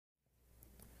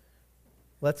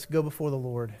Let's go before the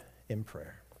Lord in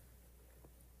prayer.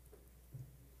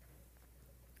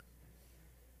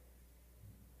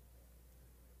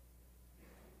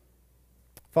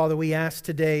 Father, we ask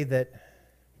today that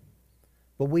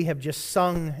what we have just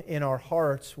sung in our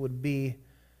hearts would be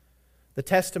the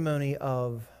testimony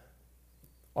of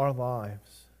our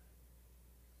lives.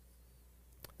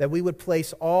 That we would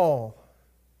place all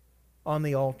on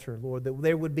the altar, Lord. That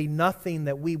there would be nothing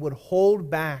that we would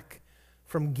hold back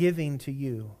from giving to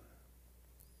you.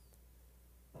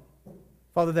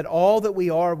 Father, that all that we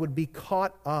are would be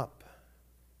caught up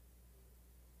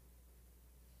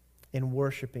in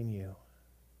worshiping you,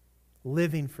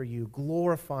 living for you,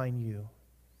 glorifying you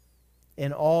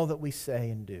in all that we say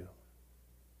and do.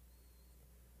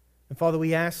 And Father,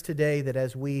 we ask today that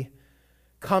as we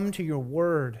come to your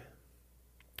word,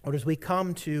 or as we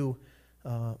come to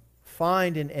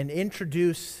find and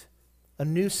introduce a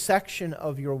new section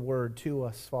of your word to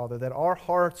us, Father, that our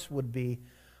hearts would be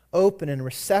open and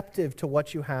receptive to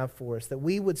what you have for us, that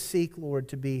we would seek, Lord,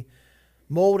 to be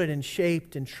molded and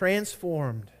shaped and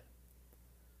transformed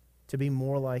to be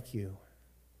more like you.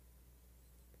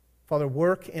 Father,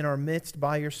 work in our midst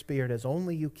by your Spirit as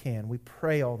only you can. We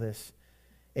pray all this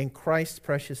in Christ's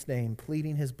precious name,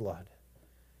 pleading his blood.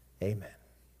 Amen.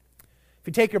 If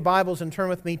you take your Bibles and turn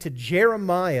with me to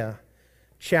Jeremiah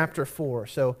chapter 4.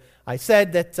 So I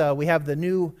said that we have the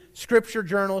new scripture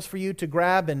journals for you to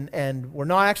grab, and we're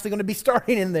not actually going to be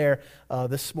starting in there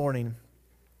this morning.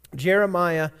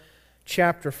 Jeremiah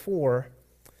chapter 4.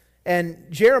 And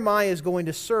Jeremiah is going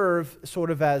to serve sort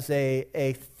of as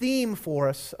a theme for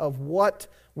us of what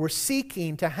we're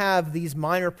seeking to have these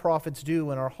minor prophets do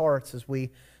in our hearts as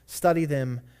we study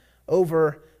them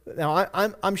over. Now,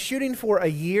 I'm shooting for a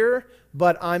year,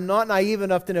 but I'm not naive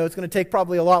enough to know it's going to take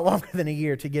probably a lot longer than a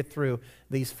year to get through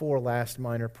these 4 last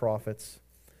minor prophets.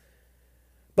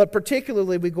 But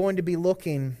particularly, we're going to be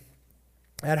looking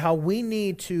at how we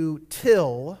need to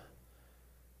till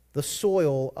the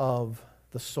soil of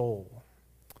the soul.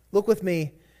 Look with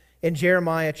me in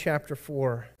Jeremiah chapter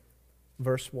 4,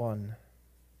 verse 1.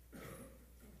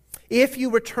 If you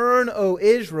return, O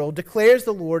Israel, declares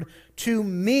the Lord, to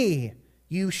me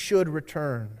you should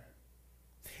return.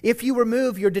 If you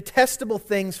remove your detestable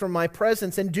things from my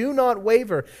presence and do not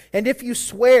waver, and if you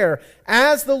swear,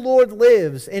 as the Lord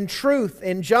lives, in truth,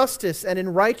 in justice, and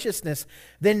in righteousness,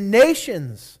 then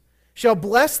nations shall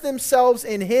bless themselves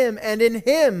in him, and in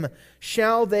him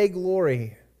shall they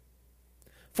glory.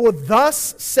 For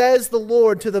thus says the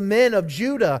Lord to the men of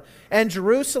Judah and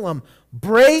Jerusalem,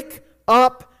 break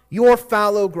up your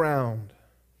fallow ground,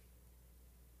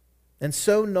 and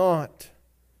sow not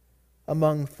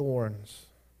among thorns.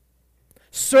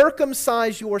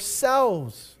 Circumcise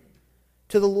yourselves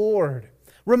to the Lord.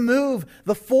 Remove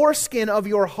the foreskin of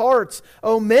your hearts,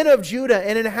 O men of Judah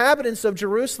and inhabitants of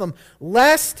Jerusalem,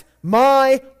 lest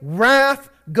my wrath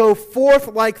go forth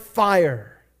like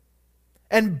fire,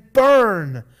 and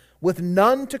burn with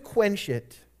none to quench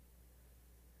it,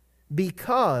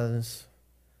 because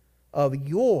of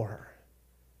your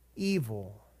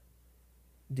evil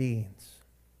deeds.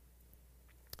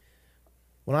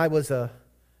 When I was a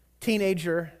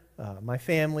teenager, my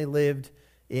family lived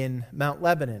in Mount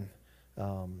Lebanon.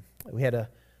 We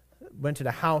rented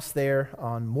a house there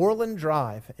on Moreland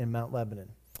Drive in Mount Lebanon.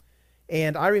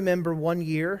 And I remember one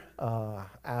year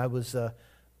I was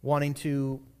wanting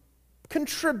to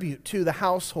contribute to the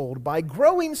household by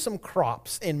growing some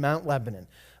crops in Mount Lebanon.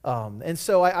 And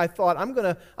so I thought, I'm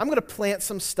gonna plant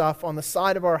some stuff on the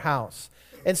side of our house.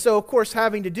 And so, of course,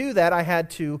 having to do that, I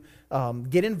had to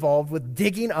get involved with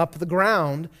digging up the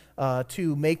ground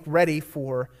to make ready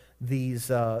for these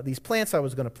plants I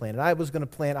was going to plant.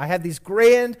 And I had these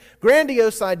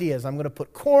grandiose ideas. I'm going to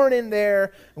put corn in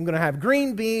there. I'm going to have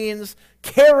green beans,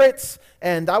 carrots,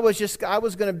 and I was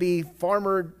going to be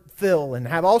Farmer Phil and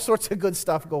have all sorts of good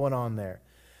stuff going on there.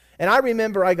 And I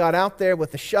remember I got out there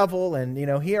with the shovel, and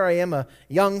here I am, a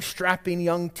strapping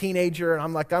young teenager, and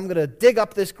I'm like, I'm going to dig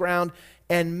up this ground.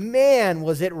 And man,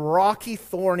 was it rocky,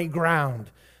 thorny ground.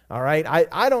 All right,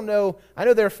 I don't know. I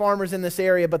know there are farmers in this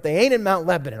area, but they ain't in Mount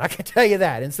Lebanon. I can tell you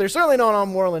that. And they're certainly not on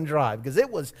Moreland Drive, because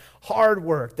it was hard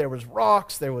work. There was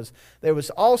rocks. There was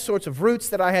all sorts of roots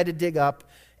that I had to dig up.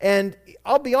 And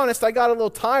I'll be honest, I got a little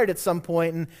tired at some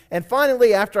point. And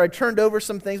finally, after I turned over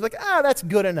some things, like, that's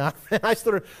good enough. And I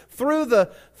sort of threw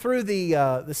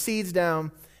the seeds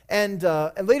down. And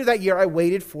later that year, I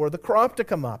waited for the crop to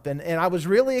come up. And I was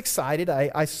really excited.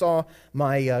 I saw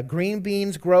my green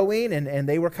beans growing, and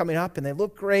they were coming up, and they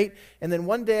looked great. And then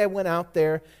one day I went out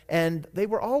there, and they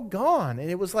were all gone. And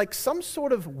it was like some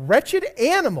sort of wretched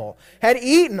animal had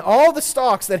eaten all the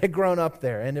stalks that had grown up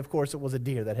there. And, of course, it was a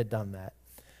deer that had done that.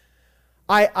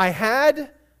 I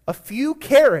had a few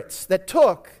carrots that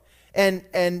took,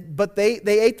 but they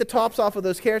ate the tops off of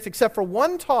those carrots except for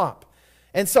one top.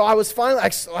 And so I was finally,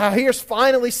 here's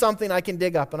finally something I can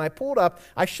dig up. And I pulled up,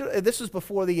 this was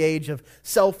before the age of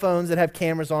cell phones that have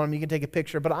cameras on them, you can take a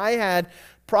picture. But I had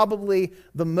probably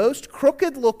the most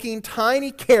crooked-looking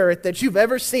tiny carrot that you've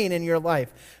ever seen in your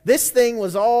life. This thing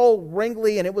was all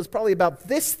wrinkly, and it was probably about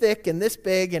this thick and this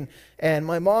big. And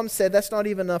my mom said, that's not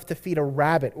even enough to feed a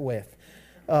rabbit with.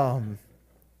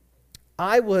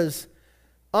 I was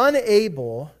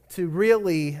unable to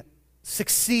really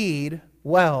succeed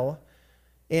well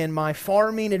in my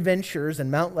farming adventures in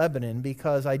Mount Lebanon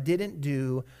because I didn't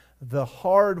do the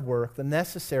hard work, the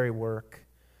necessary work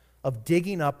of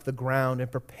digging up the ground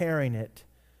and preparing it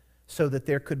so that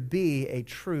there could be a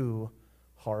true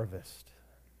harvest.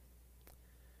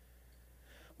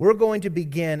 We're going to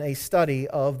begin a study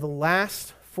of the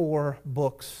last 4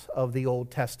 books of the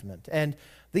Old Testament. And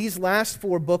these last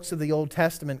 4 books of the Old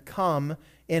Testament come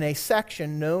in a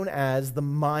section known as the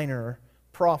Minor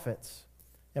Prophets.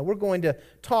 And we're going to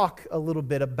talk a little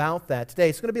bit about that today.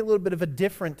 It's going to be a little bit of a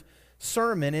different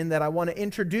sermon in that I want to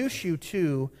introduce you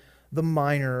to the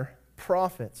minor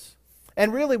prophets.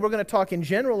 And really, we're going to talk in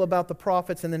general about the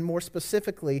prophets and then more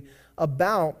specifically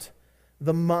about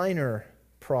the minor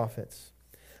prophets.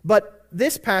 But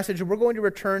this passage, and we're going to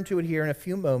return to it here in a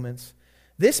few moments,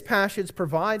 this passage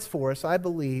provides for us, I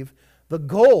believe, the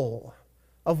goal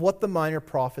of what the minor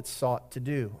prophets sought to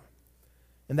do.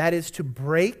 And that is to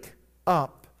break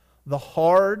up the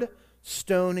hard,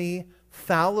 stony,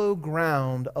 fallow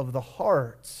ground of the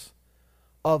hearts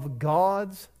of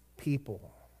God's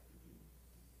people.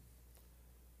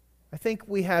 I think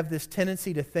we have this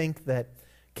tendency to think that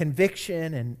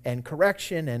conviction and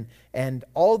correction and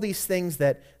all these things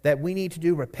that we need to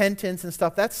do, repentance and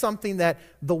stuff, that's something that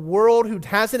the world who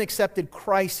hasn't accepted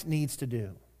Christ needs to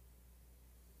do.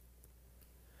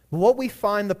 But what we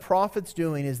find the prophets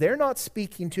doing is they're not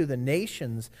speaking to the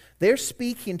nations, they're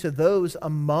speaking to those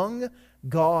among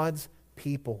God's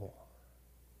people.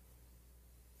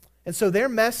 And so their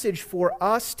message for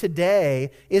us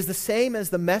today is the same as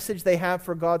the message they have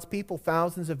for God's people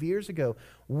thousands of years ago.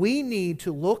 We need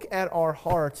to look at our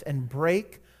hearts and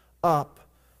break up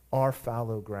our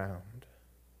fallow ground.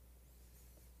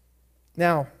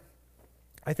 Now,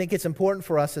 I think it's important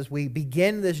for us as we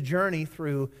begin this journey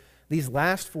through these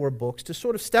last 4 books to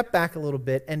sort of step back a little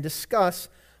bit and discuss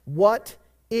what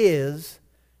is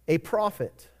a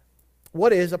prophet.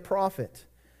 What is a prophet?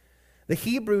 The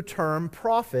Hebrew term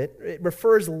prophet, it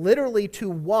refers literally to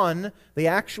one, the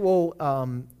actual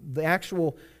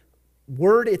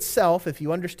word itself, if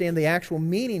you understand the actual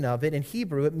meaning of it in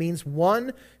Hebrew, it means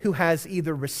one who has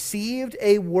either received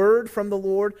a word from the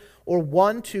Lord or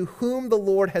one to whom the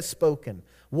Lord has spoken,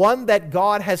 one that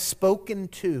God has spoken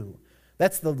to.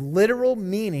 That's the literal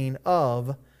meaning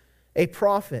of a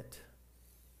prophet.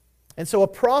 And so a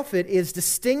prophet is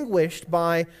distinguished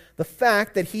by the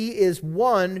fact that he is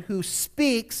one who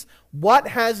speaks what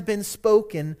has been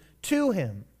spoken to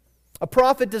him. A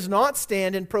prophet does not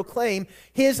stand and proclaim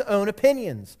his own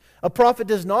opinions. A prophet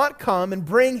does not come and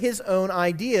bring his own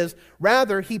ideas.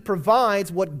 Rather, he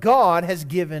provides what God has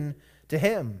given to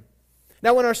him.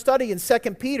 Now, in our study in 2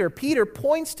 Peter, Peter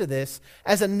points to this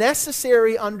as a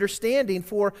necessary understanding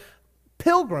for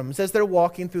pilgrims as they're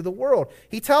walking through the world.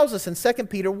 He tells us in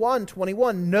 2 Peter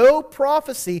 1:21, no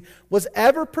prophecy was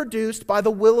ever produced by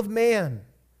the will of man,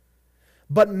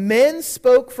 but men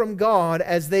spoke from God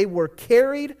as they were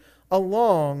carried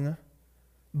along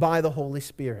by the Holy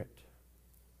Spirit.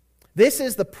 This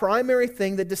is the primary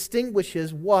thing that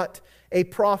distinguishes what a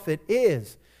prophet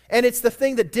is. And it's the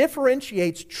thing that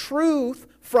differentiates truth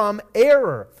from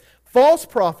error. False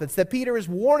prophets that Peter is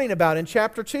warning about in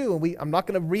chapter 2. And I'm not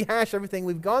going to rehash everything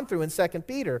we've gone through in 2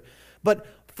 Peter. But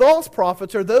false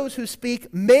prophets are those who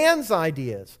speak man's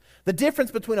ideas. The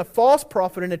difference between a false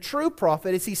prophet and a true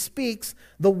prophet is he speaks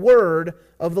the word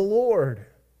of the Lord.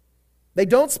 They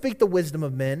don't speak the wisdom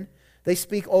of men. They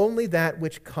speak only that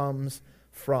which comes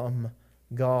from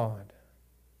God.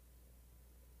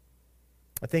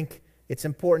 I think it's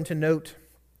important to note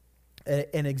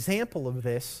an example of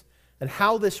this and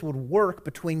how this would work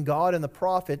between God and the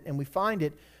prophet, and we find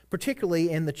it particularly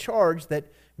in the charge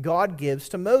that God gives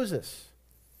to Moses.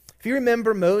 If you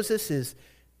remember, Moses is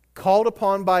called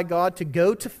upon by God to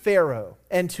go to Pharaoh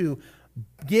and to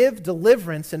give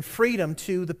deliverance and freedom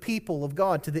to the people of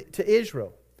God, to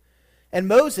Israel. And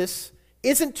Moses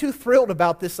isn't too thrilled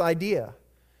about this idea.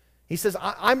 He says,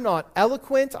 I'm not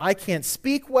eloquent, I can't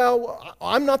speak well,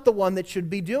 I'm not the one that should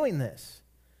be doing this.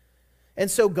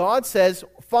 And so God says,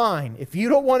 fine, if you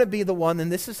don't want to be the one, then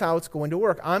this is how it's going to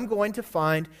work. I'm going to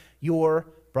find your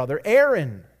brother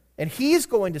Aaron, and he's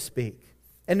going to speak.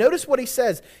 And notice what he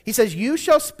says. He says, you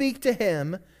shall speak to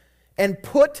him and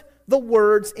put the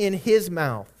words in his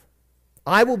mouth.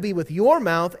 I will be with your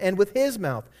mouth and with his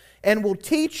mouth, and will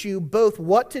teach you both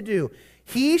what to do.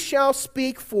 He shall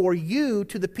speak for you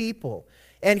to the people,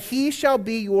 and he shall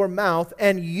be your mouth,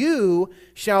 and you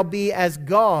shall be as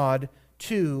God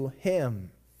to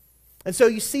him. And so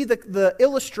you see the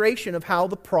illustration of how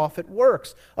the prophet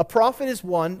works. A prophet is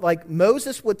one, like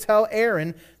Moses would tell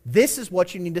Aaron, this is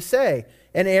what you need to say.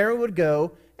 And Aaron would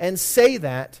go and say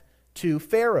that to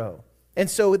Pharaoh. And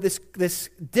so this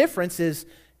difference is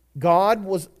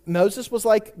Moses was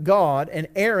like God, and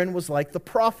Aaron was like the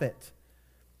prophet.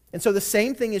 And so the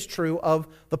same thing is true of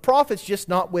the prophets, just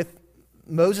not with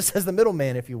Moses as the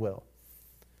middleman, if you will.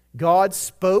 God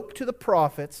spoke to the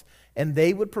prophets, and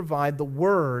they would provide the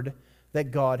word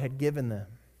that God had given them.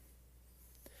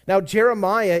 Now,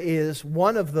 Jeremiah is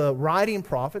one of the writing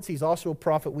prophets. He's also a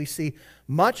prophet we see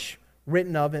much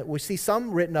written of. We see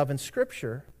some written of in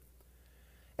Scripture.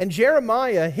 And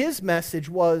Jeremiah, his message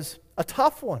was a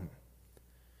tough one.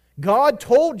 God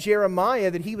told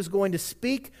Jeremiah that he was going to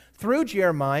speak through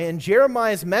Jeremiah, and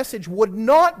Jeremiah's message would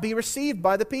not be received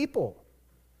by the people.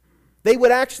 They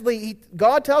would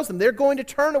God tells them, they're going to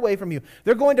turn away from you.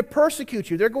 They're going to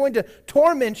persecute you. They're going to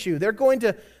torment you. They're going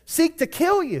to seek to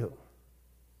kill you.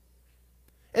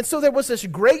 And so there was this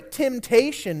great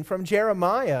temptation from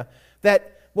Jeremiah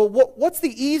that, well, what's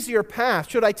the easier path?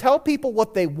 Should I tell people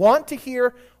what they want to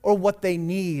hear or what they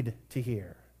need to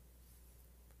hear?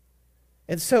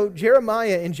 And so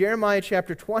Jeremiah, in Jeremiah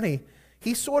chapter 20,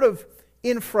 he sort of,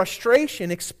 in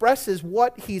frustration, expresses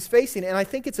what he's facing. And I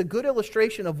think it's a good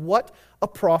illustration of what a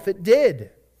prophet did.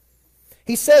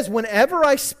 He says, whenever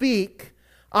I speak,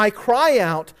 I cry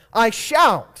out, I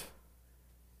shout.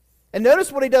 And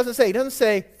notice what he doesn't say. He doesn't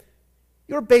say,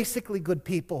 you're basically good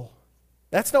people.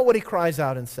 That's not what he cries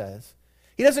out and says.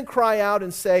 He doesn't cry out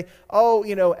and say, oh,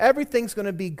 everything's going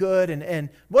to be good. And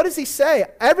what does he say?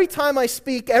 Every time I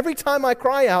speak, every time I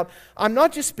cry out, I'm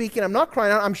not just speaking, I'm not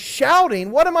crying out, I'm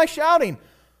shouting. What am I shouting?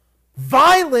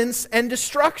 Violence and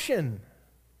destruction.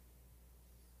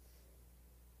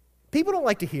 People don't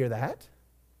like to hear that.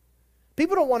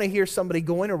 People don't want to hear somebody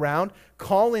going around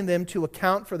calling them to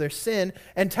account for their sin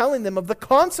and telling them of the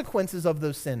consequences of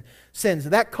those sins.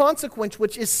 That consequence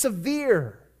which is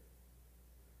severe.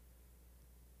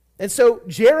 And so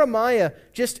Jeremiah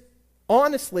just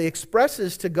honestly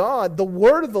expresses to God, the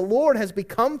word of the Lord has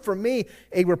become for me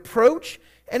a reproach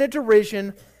and a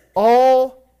derision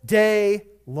all day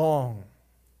long.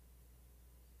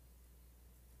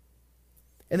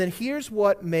 And then here's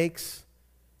what makes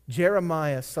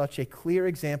Jeremiah such a clear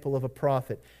example of a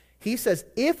prophet. He says,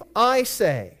 if I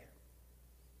say,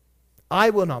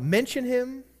 I will not mention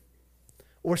him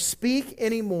or speak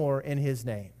anymore in his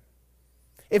name.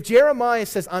 If Jeremiah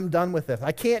says, I'm done with this,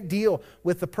 I can't deal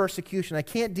with the persecution, I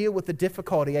can't deal with the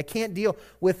difficulty, I can't deal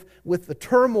with the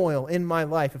turmoil in my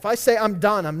life. If I say I'm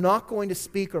done, I'm not going to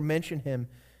speak or mention him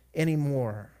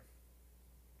anymore.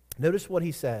 Notice what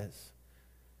he says.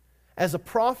 As a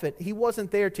prophet, he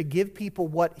wasn't there to give people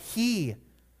what he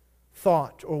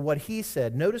thought or what he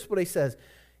said. Notice what he says.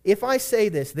 If I say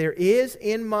this, there is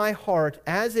in my heart,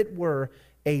 as it were,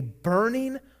 a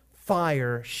burning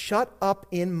fire shut up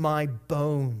in my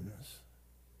bones.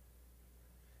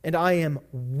 And I am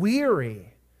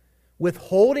weary with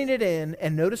holding it in.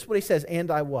 And notice what he says, and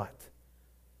I what?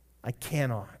 I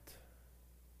cannot.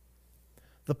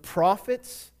 The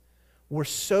prophets were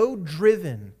so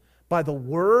driven by the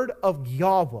word of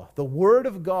Yahweh, the word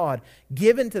of God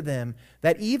given to them,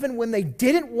 that even when they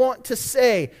didn't want to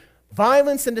say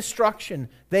violence and destruction,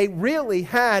 they really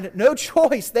had no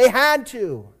choice. They had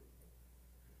to.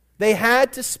 They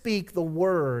had to speak the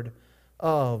word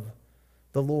of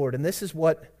the Lord. And this is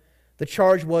what the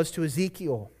charge was to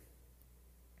Ezekiel.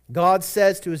 God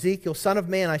says to Ezekiel, Son of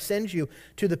man, I send you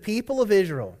to the people of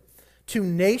Israel, to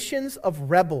nations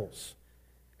of rebels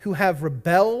who have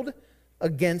rebelled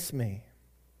against me.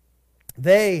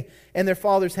 They and their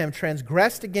fathers have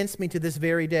transgressed against me to this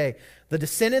very day. The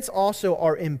descendants also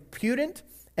are impudent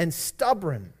and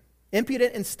stubborn.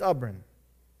 Impudent and stubborn.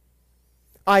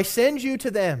 I send you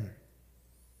to them.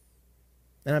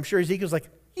 And I'm sure Ezekiel's like,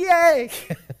 yay!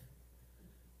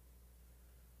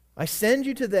 I send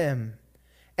you to them,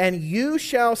 and you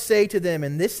shall say to them,"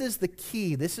 and this is the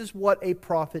key, this is what a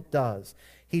prophet does.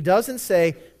 He doesn't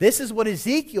say, "This is what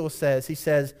Ezekiel says." He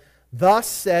says, "Thus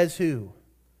says" who?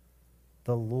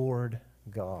 The Lord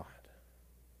God.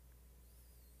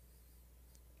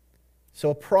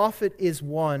 So a prophet is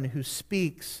one who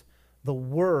speaks the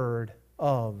word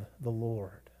of the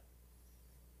Lord.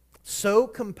 So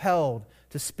compelled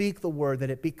to speak the word that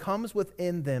it becomes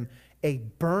within them a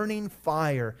burning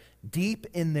fire deep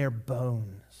in their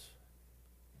bones.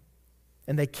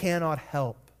 And they cannot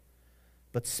help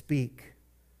but speak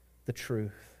the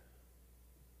truth.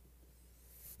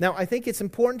 Now, I think it's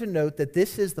important to note that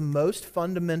this is the most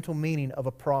fundamental meaning of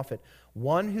a prophet.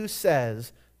 One who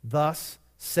says, "Thus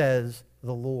says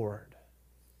the Lord."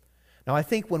 Now, I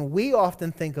think when we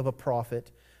often think of a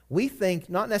prophet, we think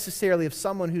not necessarily of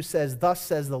someone who says, "Thus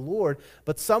says the Lord,"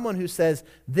 but someone who says,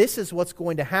 "This is what's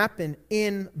going to happen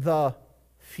in the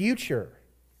future."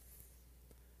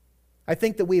 I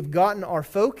think that we've gotten our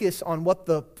focus on what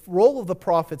the role of the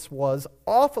prophets was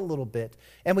off a little bit,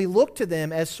 and we look to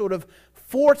them as sort of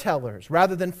foretellers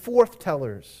rather than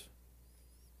forthtellers.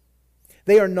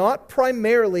 They are not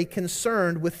primarily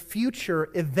concerned with future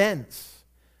events.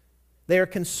 They are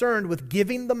concerned with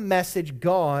giving the message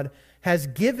God has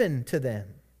given to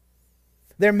them.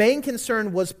 Their main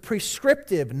concern was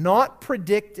prescriptive, not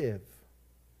predictive.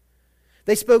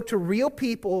 They spoke to real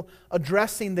people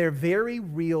addressing their very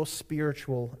real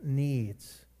spiritual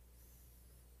needs.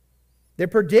 Their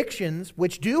predictions,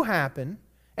 which do happen,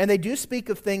 and they do speak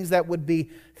of things that would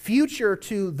be future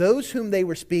to those whom they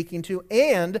were speaking to,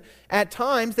 and at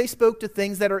times they spoke to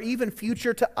things that are even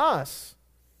future to us.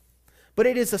 But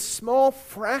it is a small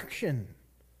fraction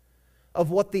of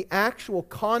what the actual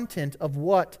content of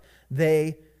what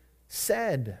they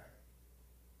said.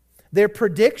 Their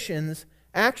predictions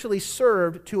actually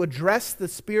served to address the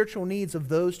spiritual needs of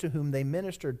those to whom they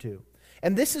ministered to.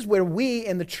 And this is where we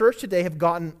in the church today have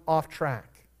gotten off track.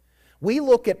 We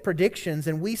look at predictions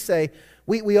and we say,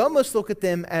 we almost look at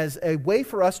them as a way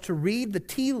for us to read the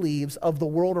tea leaves of the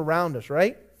world around us,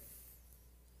 right?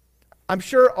 I'm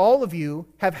sure all of you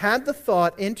have had the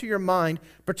thought into your mind,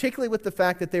 particularly with the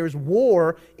fact that there is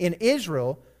war in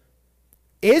Israel.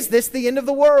 Is this the end of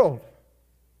the world?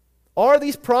 Are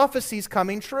these prophecies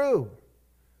coming true?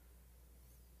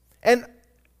 And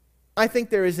I think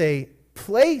there is a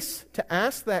place to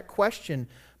ask that question,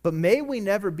 but may we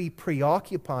never be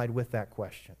preoccupied with that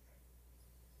question.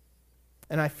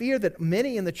 And I fear that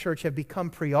many in the church have become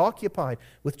preoccupied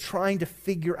with trying to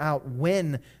figure out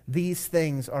when these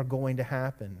things are going to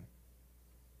happen.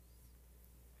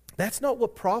 That's not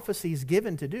what prophecy is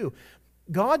given to do.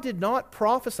 God did not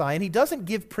prophesy, and He doesn't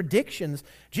give predictions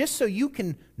just so you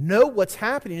can know what's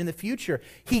happening in the future.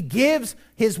 He gives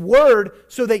His word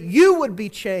so that you would be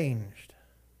changed,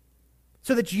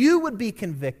 so that you would be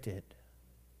convicted.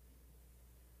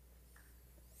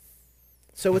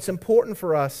 So it's important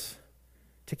for us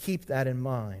to keep that in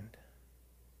mind.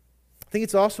 I think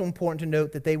it's also important to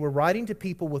note that they were writing to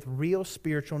people with real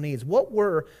spiritual needs. What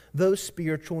were those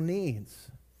spiritual needs?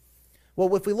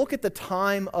 Well, if we look at the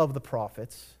time of the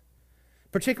prophets,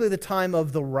 particularly the time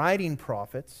of the writing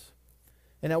prophets,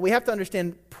 and now we have to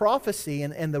understand prophecy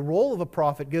and the role of a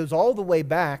prophet goes all the way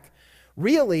back.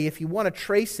 Really, if you want to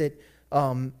trace it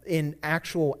in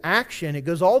actual action, it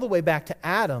goes all the way back to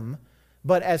Adam.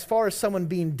 But as far as someone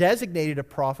being designated a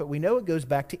prophet, we know it goes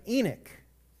back to Enoch.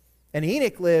 And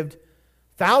Enoch lived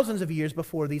thousands of years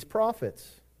before these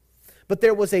prophets. But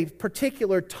there was a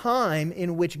particular time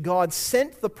in which God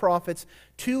sent the prophets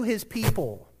to His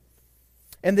people.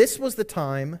 And this was the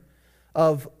time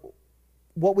of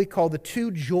what we call the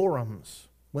two Jorims,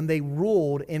 when they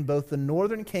ruled in both the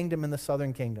northern kingdom and the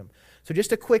southern kingdom. So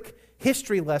just a quick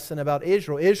history lesson about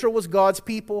Israel. Israel was God's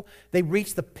people. They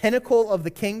reached the pinnacle of the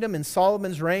kingdom in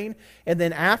Solomon's reign. And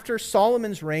then after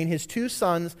Solomon's reign, his two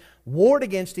sons warred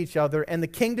against each other, and the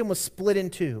kingdom was split in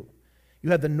two. You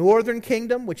have the northern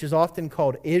kingdom, which is often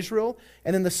called Israel,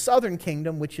 and then the southern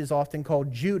kingdom, which is often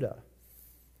called Judah.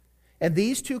 And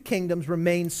these two kingdoms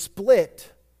remained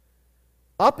split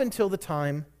up until the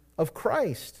time of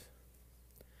Christ.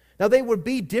 Now, they would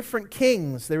be different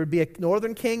kings. There would be a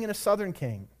northern king and a southern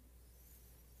king.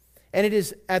 And it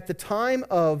is at the time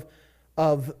of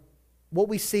what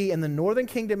we see in the northern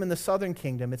kingdom and the southern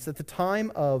kingdom, it's at the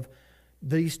time of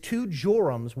these two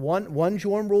Jorims, one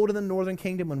Joram ruled in the northern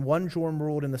kingdom and one Joram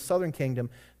ruled in the southern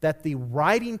kingdom, that the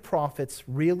writing prophets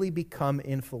really become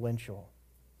influential.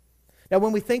 Now,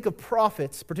 when we think of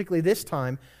prophets, particularly this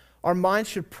time, our minds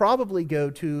should probably go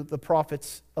to the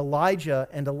prophets Elijah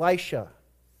and Elisha.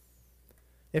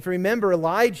 If you remember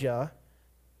Elijah,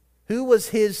 Who was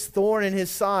his thorn in his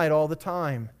side all the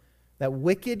time? That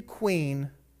wicked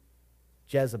queen,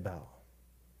 Jezebel.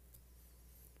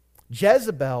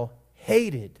 Jezebel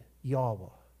hated Yahweh.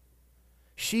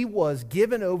 She was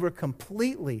given over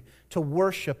completely to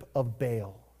worship of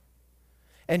Baal.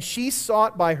 And she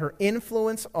sought by her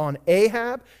influence on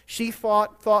Ahab, she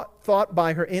thought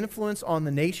by her influence on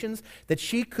the nations that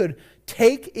she could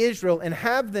take Israel and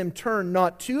have them turn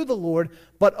not to the Lord,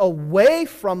 but away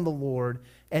from the Lord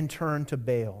and turn to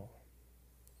Baal.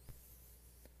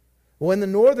 Well, in the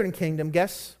northern kingdom,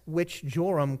 guess which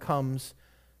Joram comes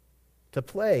to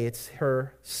play? It's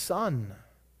her son.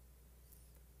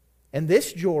 And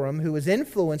this Joram, who is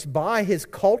influenced by his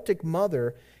cultic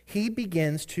mother, he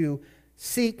begins to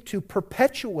seek to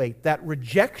perpetuate that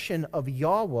rejection of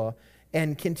Yahweh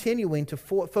and continuing to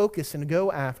focus and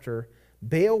go after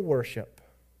Baal worship.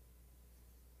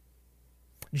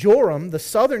 Joram, the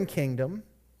southern kingdom,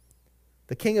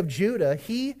 the king of Judah,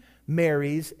 he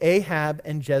marries Ahab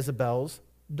and Jezebel's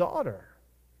daughter.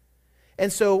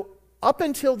 And so up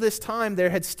until this time, there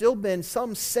had still been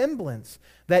some semblance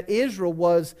that Israel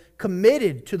was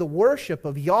committed to the worship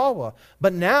of Yahweh.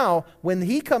 But now, when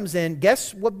he comes in,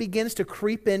 guess what begins to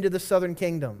creep into the southern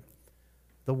kingdom?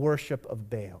 The worship of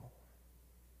Baal.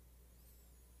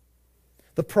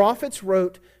 The prophets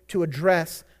wrote to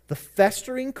address the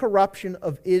festering corruption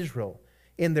of Israel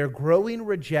in their growing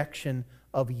rejection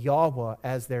of Yahweh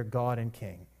as their God and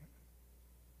King.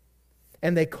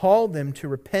 And they called them to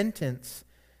repentance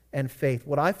and faith.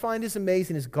 What I find is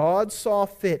amazing is God saw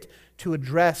fit to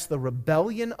address the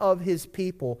rebellion of his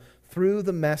people through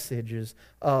the messages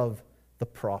of the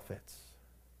prophets.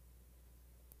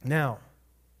 Now,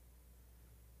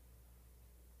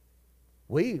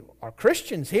 we are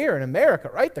Christians here in America,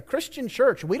 right? The Christian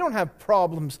church, we don't have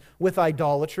problems with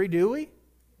idolatry, do we?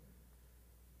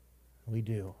 We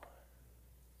do.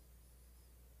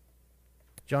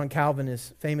 John Calvin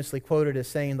is famously quoted as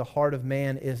saying, "The heart of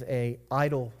man is an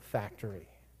idol factory."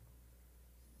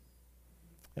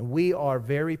 And we are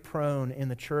very prone in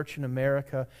the church in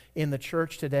America, in the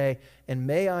church today, and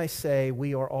may I say,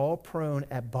 we are all prone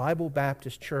at Bible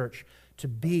Baptist Church to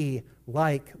be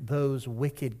like those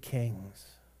wicked kings.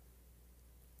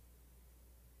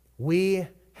 We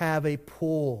have a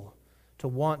pull to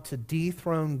want to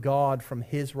dethrone God from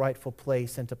his rightful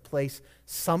place and to place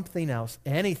something else,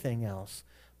 anything else,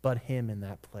 but him in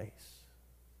that place.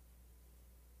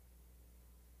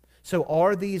 So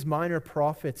are these minor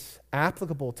prophets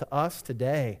applicable to us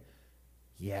today?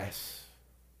 Yes.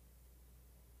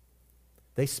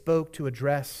 They spoke to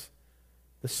address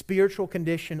the spiritual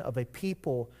condition of a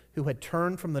people who had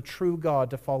turned from the true God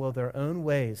to follow their own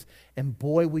ways. And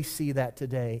boy, we see that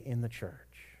today in the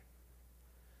church.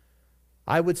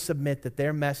 I would submit that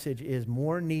their message is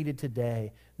more needed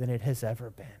today than it has ever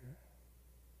been.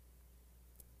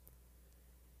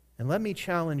 And let me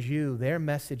challenge you, their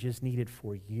message is needed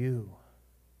for you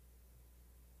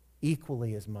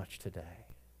equally as much today.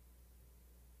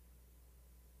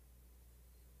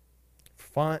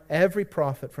 Every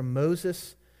prophet from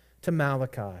Moses to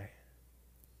Malachi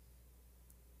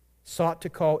sought to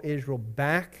call Israel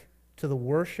back to the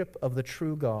worship of the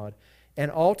true God, and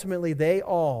ultimately they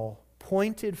all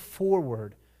pointed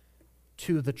forward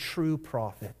to the true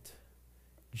prophet,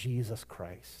 Jesus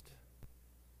Christ.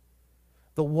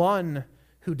 The one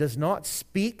who does not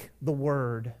speak the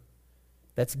word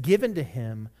that's given to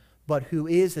him, but who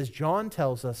is, as John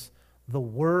tells us, the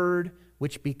Word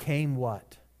which became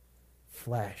what?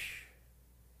 Flesh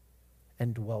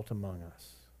and dwelt among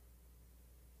us.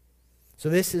 So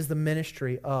this is the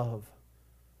ministry of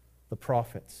the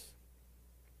prophets.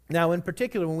 Now, in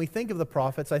particular, when we think of the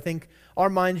prophets, I think our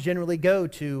minds generally go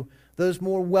to those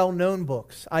more well-known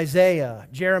books, Isaiah,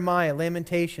 Jeremiah,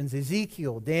 Lamentations,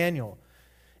 Ezekiel, Daniel.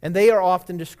 And they are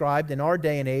often described in our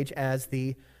day and age as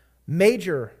the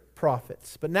major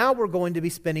prophets. But now we're going to be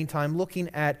spending time looking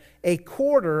at a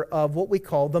quarter of what we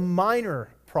call the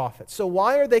minor prophets. So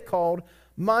why are they called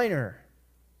minor?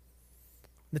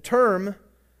 The term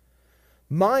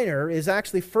minor is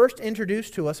actually first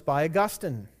introduced to us by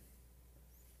Augustine.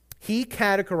 He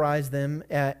categorized them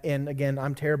in, again,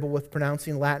 I'm terrible with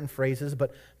pronouncing Latin phrases,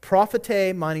 but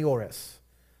prophetae minores.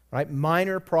 Right?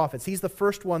 Minor prophets. He's the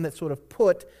first one that sort of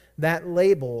put that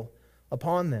label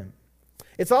upon them.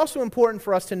 It's also important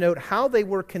for us to note how they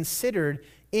were considered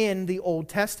in the Old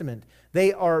Testament.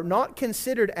 They are not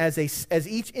considered as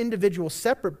each individual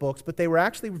separate books, but they were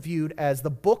actually viewed as the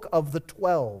book of the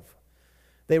 12.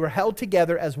 They were held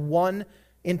together as one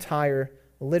entire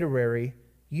literary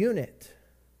unit.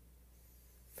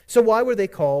 So why were they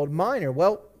called minor?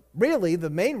 Well, really, the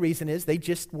main reason is they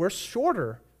just were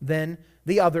shorter than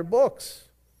the other books.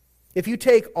 If you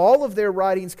take all of their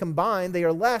writings combined, they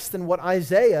are less than what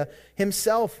Isaiah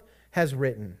himself has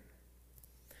written.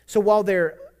 So while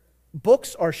their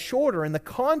books are shorter and the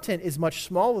content is much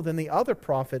smaller than the other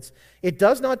prophets, it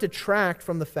does not detract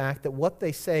from the fact that what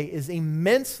they say is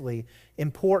immensely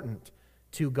important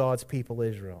to God's people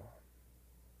Israel.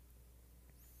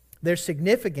 Their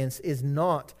significance is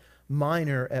not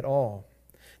minor at all.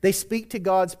 They speak to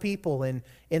God's people in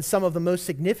some of the most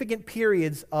significant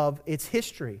periods of its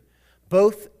history,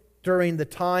 both during the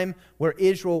time where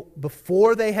Israel,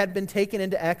 before they had been taken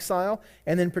into exile,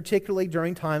 and then particularly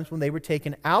during times when they were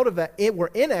taken out of it,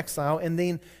 were in exile,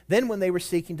 and then when they were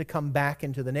seeking to come back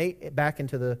into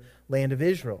the land of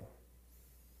Israel.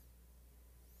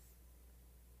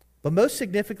 But most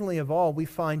significantly of all, we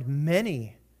find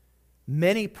many,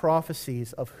 many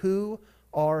prophecies of who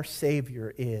our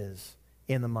Savior is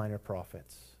in the minor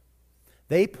prophets.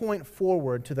 They point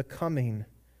forward to the coming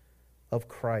of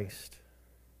Christ.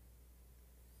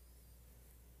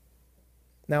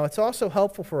 Now, it's also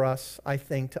helpful for us, I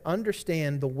think, to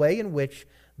understand the way in which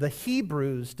the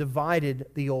Hebrews divided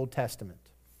the Old Testament.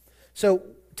 So,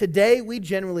 today we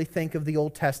generally think of the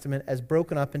Old Testament as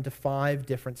broken up into 5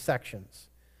 different sections.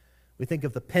 We think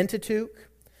of the Pentateuch,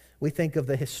 we think of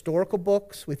the historical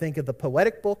books, we think of the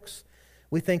poetic books,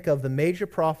 we think of the major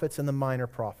prophets and the minor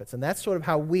prophets. And that's sort of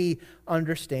how we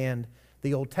understand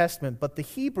the Old Testament. But the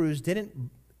Hebrews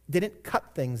didn't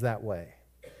cut things that way.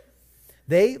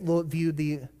 They viewed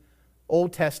the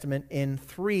Old Testament in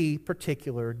 3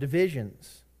 particular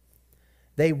divisions.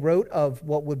 They wrote of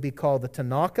what would be called the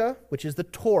Tanakh, which is the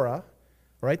Torah,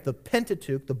 right? The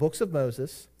Pentateuch, the books of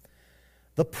Moses,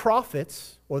 the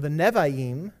prophets, or the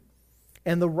Nevi'im,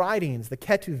 and the writings, the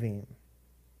Ketuvim.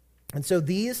 And so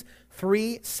these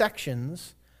 3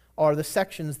 sections are the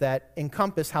sections that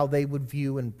encompass how they would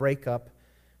view and break up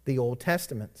the Old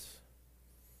Testaments.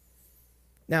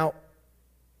 Now,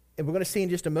 and we're going to see in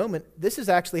just a moment, this is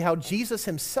actually how Jesus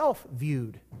himself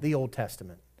viewed the Old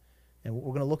Testament. And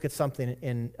we're going to look at something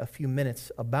in a few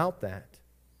minutes about that.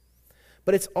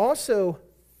 But it's also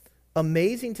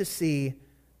amazing to see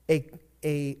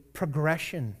a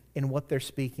progression in what they're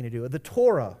speaking to do. The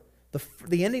Torah,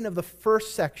 the ending of the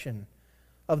first section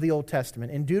of the Old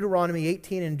Testament, in Deuteronomy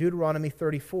 18 and Deuteronomy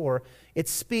 34, it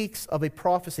speaks of a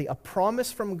prophecy, a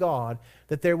promise from God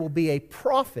that there will be a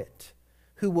prophet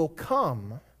who will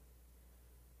come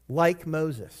like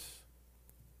Moses.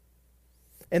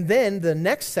 And then the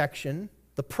next section,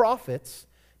 the prophets,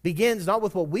 begins not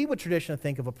with what we would traditionally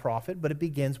think of a prophet, but it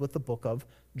begins with the book of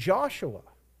Joshua.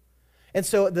 And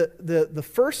so the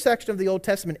first section of the Old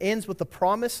Testament ends with the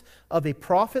promise of a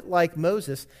prophet like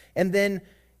Moses. And then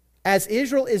as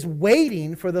Israel is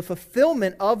waiting for the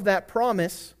fulfillment of that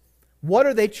promise, what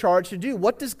are they charged to do?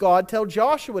 What does God tell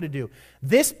Joshua to do?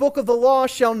 This book of the law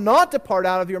shall not depart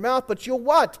out of your mouth, but you'll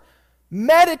what?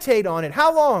 Meditate on it.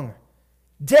 How long?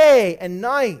 Day and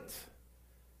night.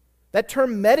 That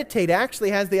term meditate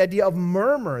actually has the idea of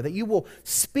murmur, that you will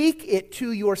speak it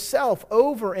to yourself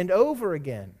over and over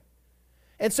again.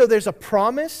 And so there's a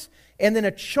promise and then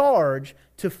a charge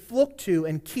to look to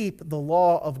and keep the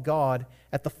law of God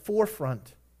at the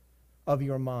forefront of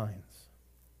your minds.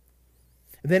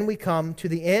 Then we come to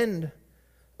the end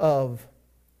of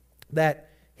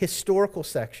that historical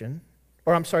section,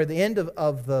 the end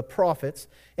of the prophets,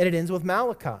 and it ends with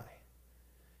Malachi.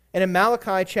 And in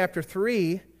Malachi chapter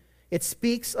 3, it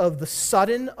speaks of the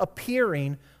sudden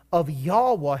appearing of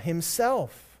Yahweh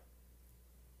himself,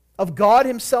 of God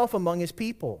himself among his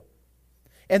people.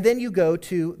 And then you go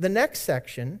to the next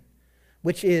section,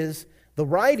 which is the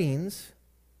writings,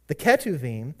 the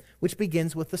Ketuvim, which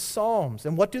begins with the Psalms.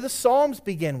 And what do the Psalms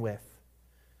begin with?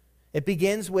 It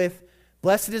begins with,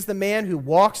 "Blessed is the man who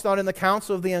walks not in the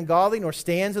counsel of the ungodly, nor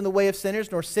stands in the way of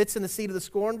sinners, nor sits in the seat of the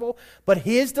scornful, but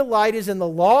his delight is in the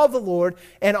law of the Lord,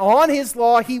 and on his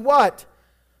law he" what?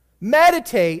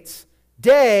 Meditates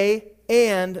day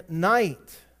and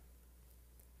night.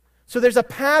 So there's a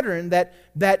pattern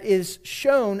that is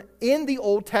shown in the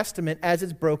Old Testament as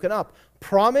it's broken up.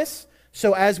 Promise.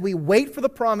 So as we wait for the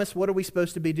promise, what are we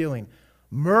supposed to be doing?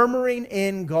 Murmuring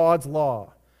in God's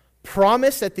law.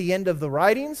 Promise at the end of the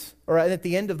writings, or at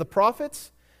the end of the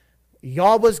prophets.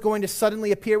 Yahweh's going to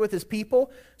suddenly appear with his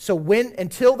people. So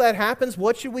until that happens,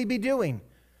 what should we be doing?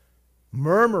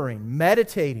 Murmuring,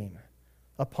 meditating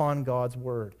upon God's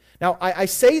word. Now, I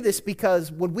say this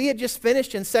because when we had just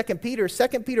finished in 2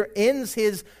 Peter ends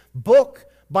his book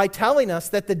by telling us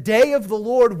that the day of the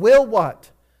Lord will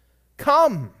what?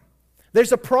 Come.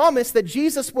 There's a promise that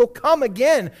Jesus will come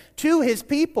again to his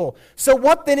people. So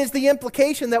what then is the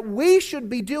implication that we should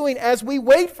be doing as we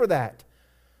wait for that?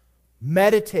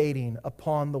 meditating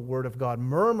upon the Word of God,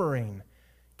 murmuring,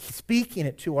 speaking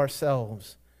it to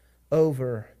ourselves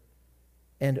over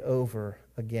and over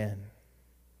again.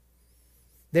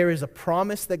 There is a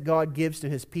promise that God gives to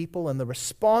His people, and the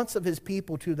response of His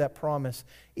people to that promise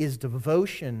is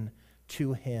devotion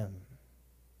to Him.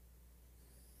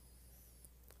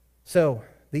 So,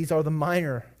 these are the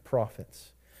minor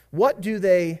prophets. What do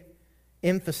they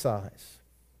emphasize?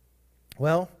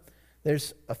 Well,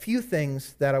 there's a few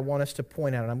things that I want us to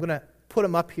point out, and I'm going to put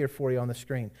them up here for you on the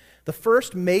screen. The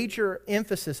first major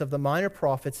emphasis of the minor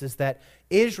prophets is that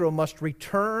Israel must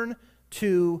return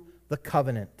to the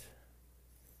covenant.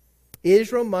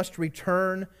 Israel must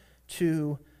return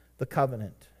to the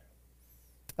covenant.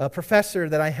 A professor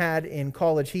that I had in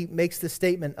college, he makes this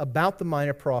statement about the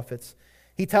minor prophets.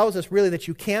 He tells us really that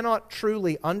you cannot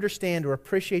truly understand or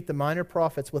appreciate the minor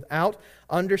prophets without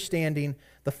understanding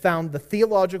the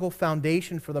theological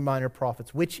foundation for the minor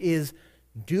prophets, which is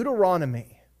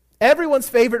Deuteronomy. Everyone's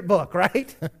favorite book,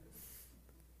 right?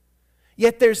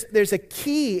 Yet there's a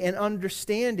key in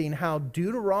understanding how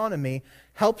Deuteronomy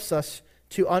helps us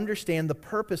to understand the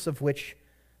purpose of which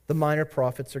the minor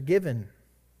prophets are given.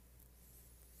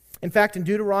 In fact, in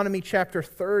Deuteronomy chapter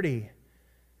 30,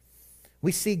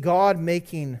 we see God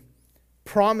making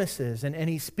promises, and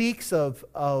He speaks of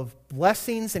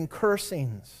blessings and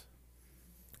cursings.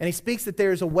 And He speaks that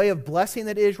there's a way of blessing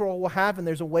that Israel will have, and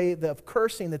there's a way of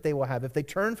cursing that they will have. If they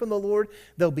turn from the Lord,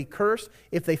 they'll be cursed.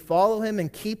 If they follow Him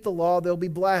and keep the law, they'll be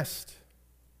blessed.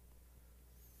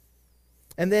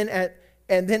 And then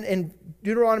in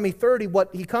Deuteronomy 30,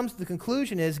 what he comes to the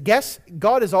conclusion is,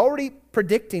 God is already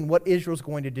predicting what Israel's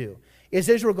going to do. Is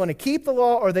Israel going to keep the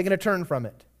law, or are they going to turn from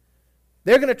it?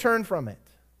 They're going to turn from it.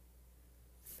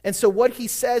 And so what he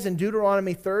says in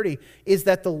Deuteronomy 30 is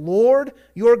that the Lord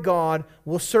your God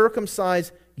will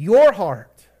circumcise your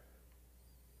heart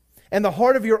and the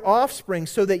heart of your offspring,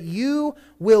 so that you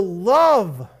will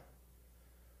love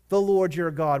the Lord your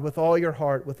God with all your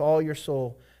heart, with all your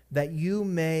soul, that you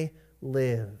may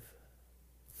live.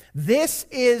 This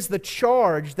is the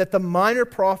charge that the minor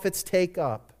prophets take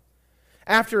up.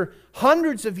 After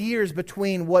hundreds of years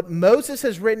between what Moses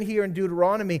has written here in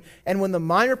Deuteronomy and when the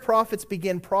minor prophets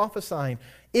begin prophesying,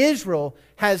 Israel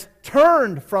has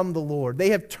turned from the Lord. They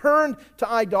have turned to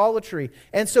idolatry.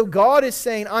 And so God is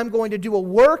saying, I'm going to do a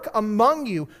work among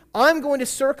you. I'm going to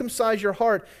circumcise your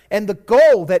heart. And the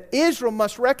goal that Israel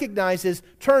must recognize is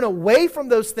turn away from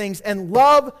those things and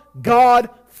love God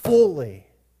fully.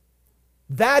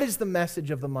 That is the message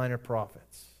of the minor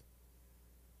prophets.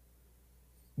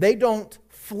 They don't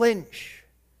flinch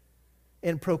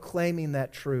in proclaiming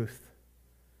that truth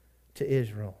to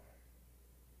Israel.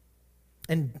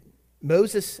 And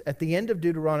Moses, at the end of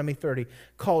Deuteronomy 30,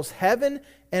 calls heaven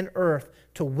and earth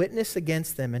to witness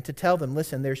against them and to tell them,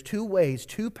 listen, there's two ways,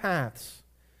 two paths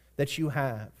that you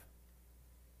have.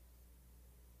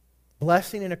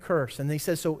 Blessing and a curse. And he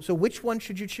says, so which one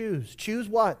should you choose? Choose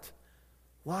what?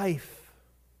 Life.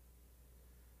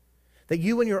 That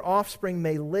you and your offspring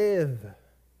may live,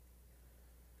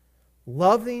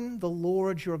 loving the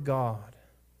Lord your God,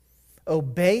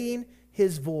 obeying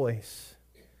His voice,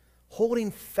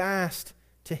 holding fast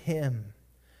to Him,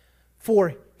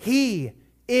 for He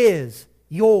is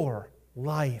your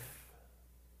life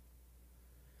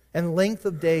and length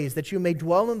of days, that you may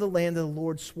dwell in the land that the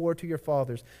Lord swore to your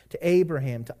fathers, to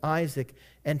Abraham, to Isaac,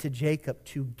 and to Jacob,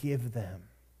 to give them.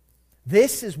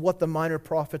 This is what the minor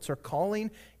prophets are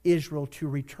calling Israel to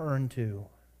return to.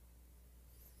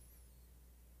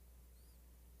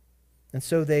 And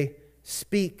so they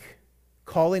speak,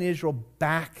 calling Israel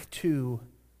back to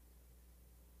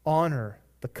honor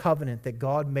the covenant that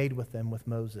God made with them with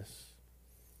Moses.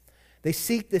 They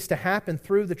seek this to happen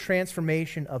through the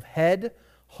transformation of head,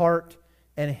 heart,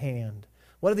 and hand.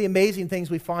 One of the amazing things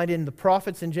we find in the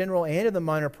prophets in general and in the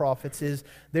minor prophets is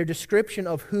their description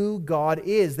of who God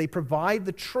is. They provide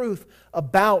the truth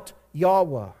about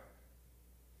Yahweh.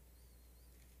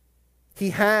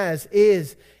 He has,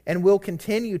 is, and will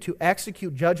continue to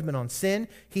execute judgment on sin.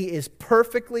 He is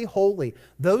perfectly holy.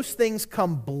 Those things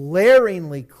come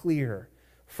blaringly clear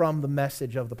from the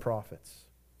message of the prophets.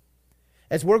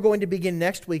 As we're going to begin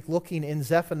next week looking in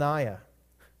Zephaniah,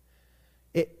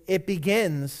 it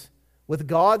begins with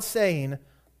God saying,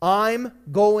 I'm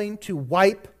going to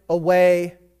wipe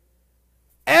away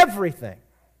everything.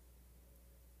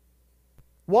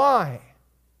 Why?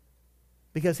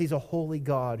 Because He's a holy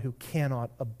God who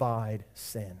cannot abide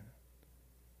sin.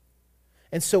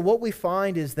 And so what we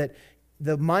find is that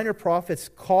the minor prophets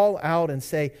call out and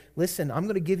say, listen, I'm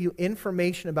going to give you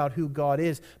information about who God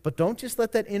is, but don't just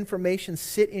let that information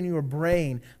sit in your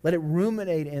brain, let it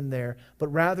ruminate in there, but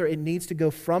rather it needs to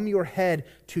go from your head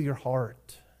to your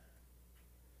heart.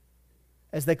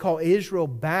 As they call Israel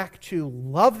back to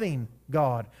loving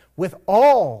God with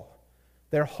all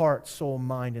their heart, soul,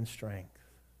 mind, and strength.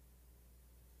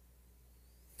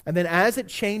 And then as it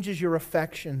changes your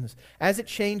affections, as it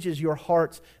changes your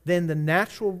hearts, then the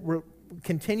natural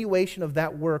continuation of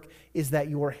that work is that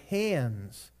your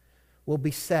hands will be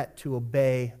set to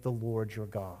obey the Lord your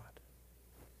God.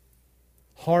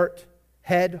 Heart,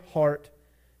 head, heart,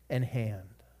 and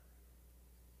hand.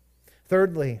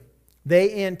 Thirdly,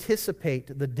 they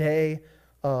anticipate the day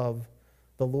of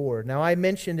the Lord. Now, I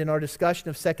mentioned in our discussion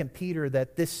of 2 Peter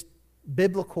that this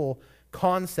biblical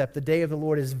concept, the day of the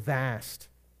Lord, is vast.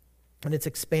 And it's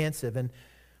expansive, and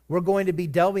we're going to be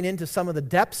delving into some of the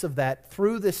depths of that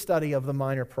through this study of the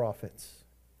minor prophets.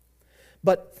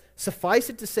 But suffice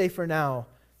it to say for now,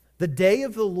 the day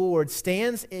of the Lord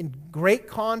stands in great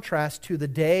contrast to the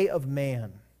day of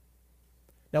man.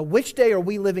 Now, which day are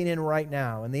we living in right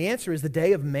now? And the answer is the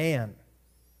day of man.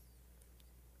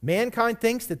 Mankind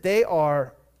thinks that they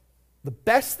are the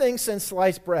best thing since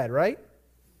sliced bread, right?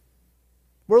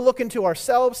 We're looking to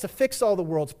ourselves to fix all the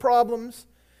world's problems.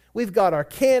 We've got our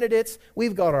candidates,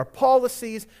 we've got our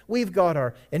policies, we've got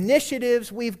our initiatives,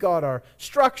 we've got our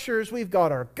structures, we've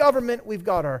got our government, we've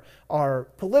got our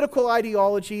political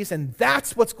ideologies, and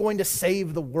that's what's going to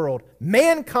save the world.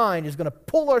 Mankind is going to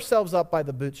pull ourselves up by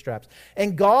the bootstraps.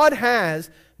 And God has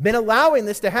been allowing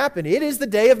this to happen. It is the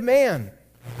day of man.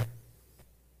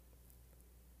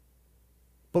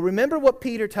 But remember what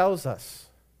Peter tells us.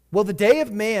 Will the day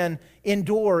of man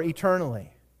endure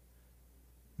eternally?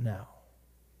 No.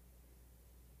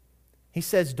 He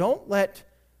says, don't let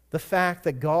the fact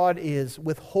that God is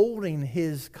withholding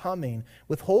His coming,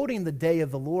 withholding the day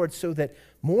of the Lord so that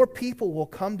more people will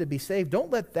come to be saved,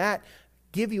 don't let that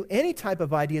give you any type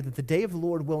of idea that the day of the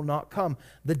Lord will not come.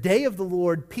 The day of the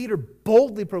Lord, Peter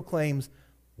boldly proclaims,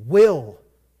 will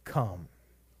come.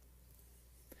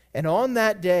 And on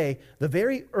that day, the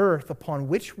very earth upon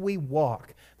which we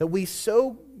walk, that we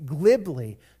so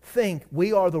glibly think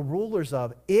we are the rulers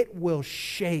of, it will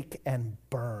shake and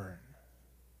burn.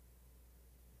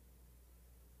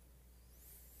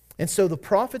 And so the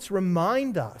prophets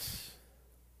remind us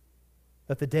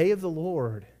that the day of the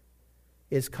Lord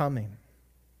is coming.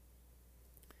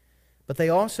 But they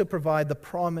also provide the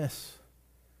promise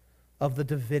of the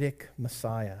Davidic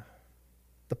Messiah.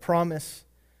 The promise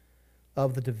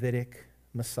of the Davidic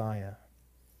Messiah.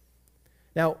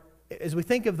 Now, as we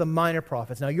think of the minor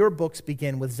prophets, now your books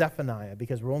begin with Zephaniah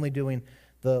because we're only doing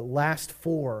the last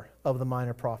 4 of the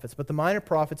minor prophets. But the minor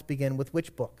prophets begin with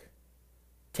which book?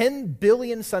 10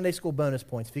 billion Sunday school bonus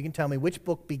points if you can tell me which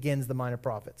book begins the minor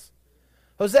prophets.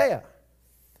 Hosea.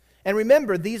 And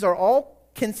remember, these are all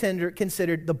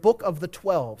considered the book of the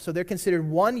 12. So they're considered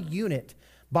one unit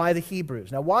by the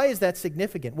Hebrews. Now, why is that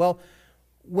significant? Well,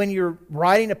 when you're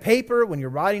writing a paper, when you're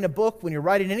writing a book, when you're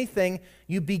writing anything,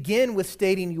 you begin with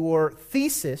stating your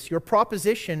thesis, your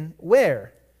proposition,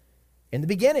 where? In the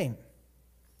beginning.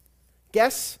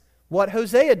 Guess what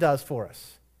Hosea does for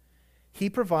us? He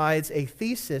provides a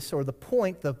thesis or the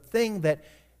point, the thing that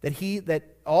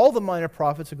all the minor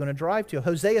prophets are going to drive to.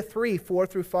 Hosea 3, 4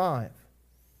 through 5.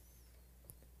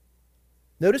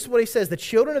 Notice what he says. The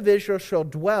children of Israel shall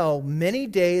dwell many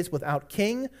days without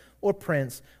king or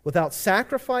prince, without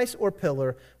sacrifice or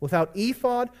pillar, without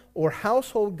ephod or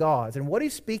household gods. And what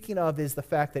he's speaking of is the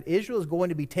fact that Israel is going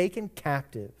to be taken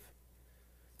captive.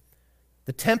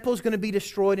 The temple is going to be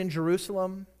destroyed in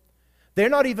Jerusalem. They're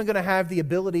not even going to have the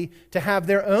ability to have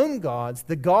their own gods.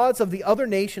 The gods of the other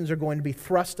nations are going to be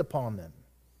thrust upon them.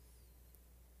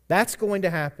 That's going to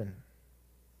happen.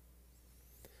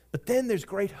 But then there's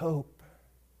great hope.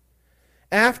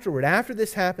 Afterward, after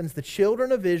this happens, the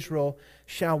children of Israel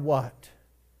shall what?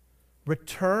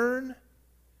 Return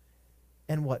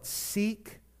and what?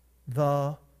 Seek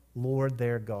the Lord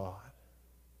their God.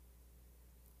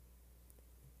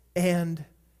 And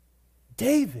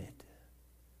David,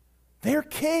 their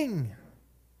king.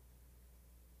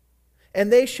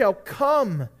 And they shall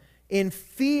come in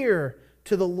fear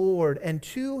to the Lord and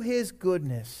to His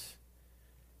goodness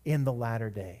in the latter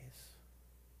days.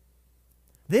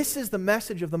 This is the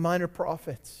message of the minor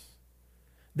prophets.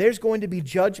 There's going to be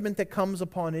judgment that comes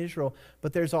upon Israel,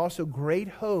 but there's also great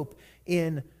hope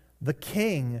in the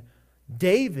king,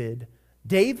 David,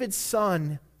 David's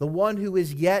son, the one who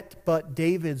is yet but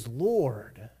David's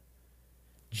Lord,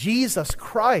 Jesus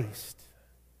Christ.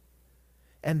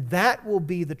 And that will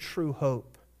be the true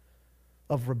hope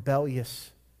of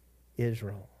rebellious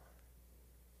Israel.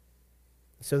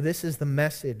 So this is the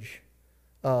message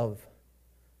of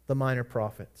the minor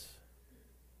prophets.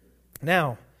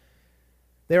 Now,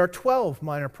 there are 12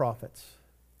 minor prophets,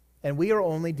 and we are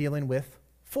only dealing with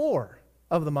 4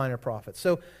 of the minor prophets.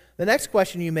 So the next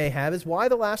question you may have is, why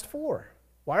the last 4?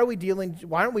 Why aren't we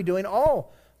doing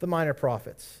all the minor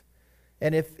prophets?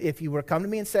 And if you were to come to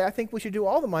me and say, I think we should do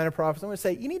all the minor prophets, I'm going to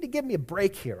say, you need to give me a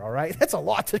break here, all right? That's a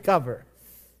lot to cover.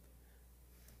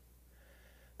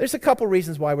 There's a couple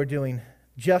reasons why we're doing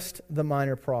just the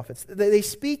minor prophets. They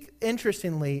speak,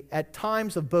 interestingly, at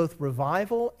times of both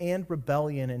revival and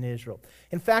rebellion in Israel.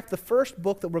 In fact, the first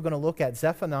book that we're going to look at,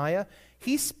 Zephaniah,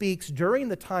 he speaks during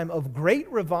the time of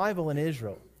great revival in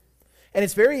Israel. And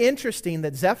it's very interesting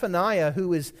that Zephaniah,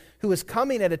 who is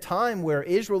coming at a time where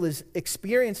Israel is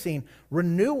experiencing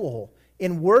renewal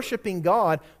in worshiping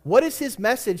God, what is his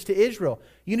message to Israel?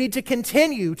 You need to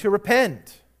continue to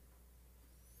repent.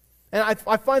 And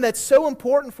I find that so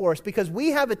important for us because we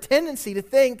have a tendency to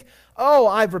think, oh,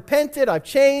 I've repented, I've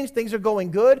changed, things are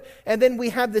going good. And then we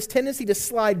have this tendency to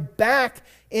slide back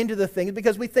into the things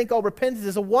because we think, oh, repentance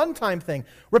is a one-time thing.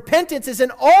 Repentance is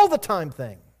an all-the-time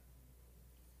thing.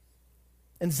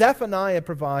 And Zephaniah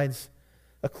provides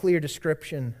a clear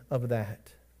description of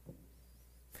that.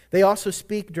 They also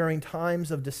speak during times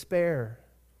of despair.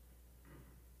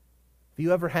 Have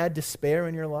you ever had despair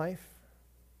in your life?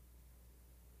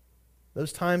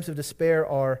 Those times of despair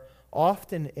are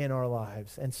often in our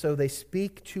lives, and so they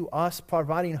speak to us,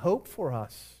 providing hope for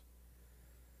us.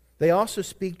 They also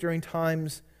speak during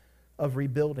times of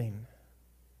rebuilding.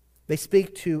 They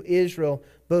speak to Israel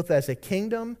both as a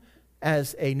kingdom,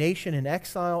 as a nation in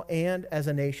exile, and as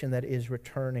a nation that is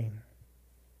returning.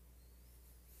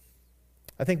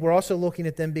 I think we're also looking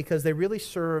at them because they really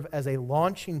serve as a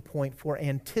launching point for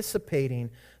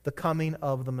anticipating the coming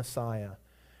of the Messiah.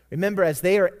 Remember, as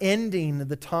they are ending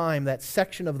the time, that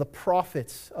section of the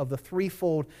prophets of the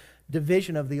threefold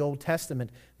division of the Old Testament,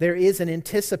 there is an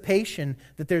anticipation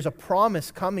that there's a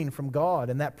promise coming from God,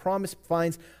 and that promise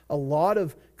finds a lot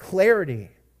of clarity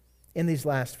in these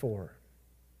last 4.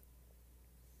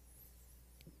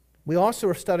 We also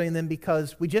are studying them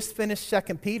because we just finished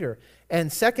 2 Peter,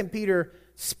 and 2 Peter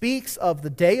speaks of the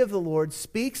day of the Lord,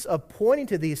 speaks of pointing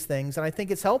to these things, and I think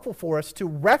it's helpful for us to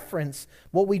reference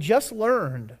what we just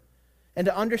learned and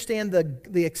to understand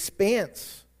the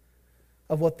expanse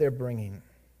of what they're bringing.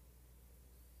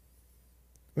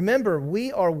 Remember,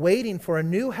 we are waiting for a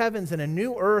new heavens and a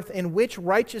new earth in which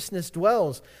righteousness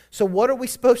dwells. So what are we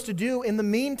supposed to do in the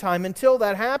meantime until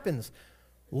that happens?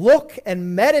 Look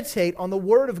and meditate on the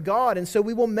Word of God, and so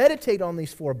we will meditate on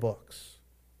these 4 books.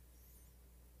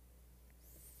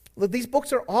 Look, these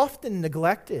books are often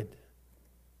neglected.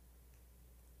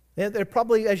 They're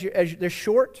probably, they're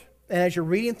short, and as you're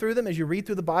reading through them, as you read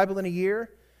through the Bible in a year,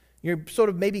 you sort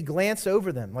of maybe glance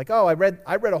over them. Like, oh, I read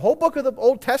a whole book of the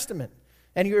Old Testament.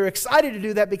 And you're excited to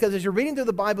do that because as you're reading through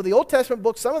the Bible, the Old Testament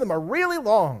books, some of them are really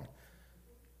long.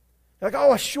 You're like,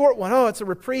 oh, a short one. Oh, it's a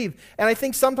reprieve. And I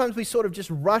think sometimes we sort of just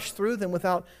rush through them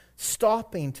without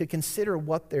stopping to consider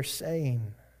what they're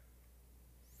saying.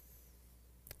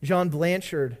 John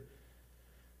Blanchard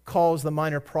calls the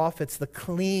minor prophets the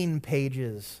clean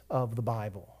pages of the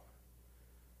Bible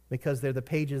because they're the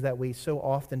pages that we so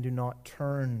often do not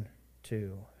turn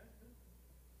to.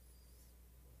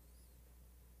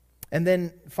 And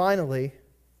then finally,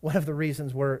 one of the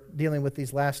reasons we're dealing with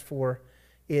these last 4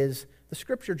 is the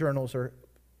scripture journals are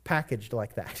packaged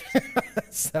like that.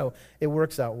 So it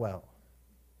works out well.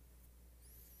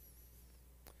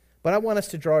 But I want us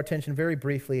to draw our attention very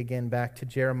briefly again back to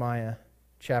Jeremiah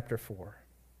chapter 4.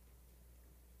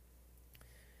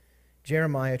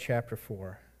 Jeremiah chapter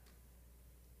 4.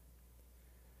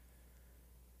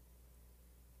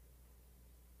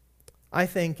 I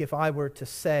think if I were to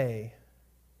say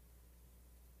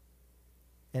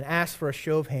and ask for a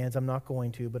show of hands, I'm not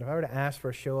going to, but if I were to ask for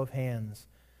a show of hands,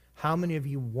 how many of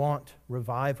you want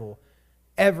revival?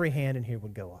 Every hand in here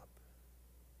would go up.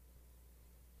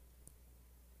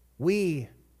 We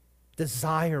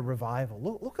desire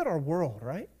revival. Look at our world,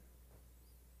 right?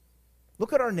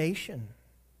 Look at our nation.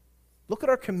 Look at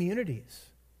our communities.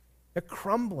 They're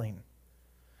crumbling.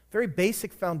 Very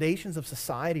basic foundations of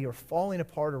society are falling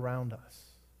apart around us.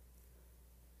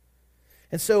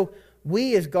 And so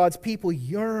we as God's people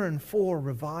yearn for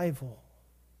revival.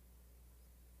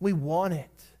 We want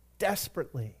it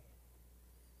desperately.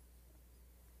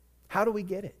 How do we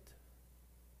get it?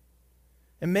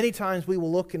 And many times we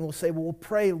will look and we'll say, well, we'll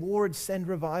pray, Lord, send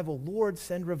revival. Lord,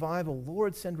 send revival.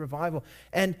 Lord, send revival.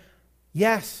 And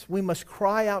Yes, we must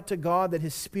cry out to God that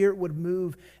His Spirit would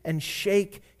move and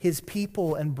shake His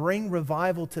people and bring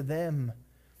revival to them.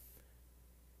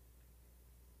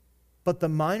 But the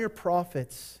minor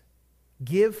prophets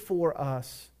give for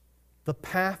us the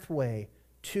pathway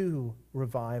to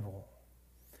revival.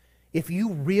 If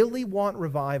you really want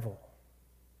revival,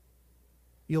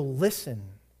 you'll listen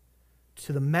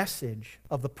to the message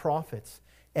of the prophets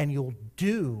and you'll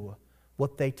do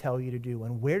what they tell you to do.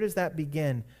 And where does that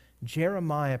begin?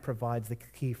 Jeremiah provides the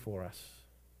key for us.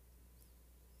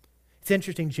 It's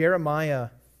interesting, Jeremiah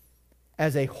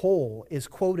as a whole is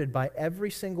quoted by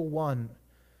every single one,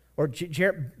 or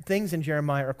things in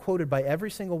Jeremiah are quoted by every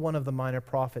single one of the minor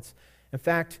prophets. In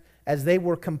fact, as they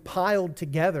were compiled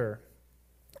together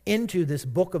into this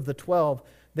book of the 12,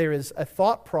 there is a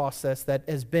thought process that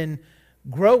has been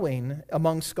growing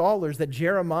among scholars that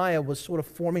Jeremiah was sort of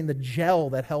forming the gel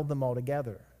that held them all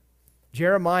together.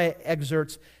 Jeremiah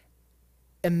exerts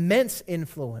immense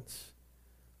influence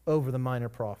over the minor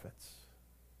prophets.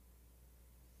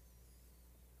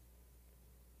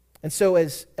 And so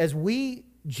if we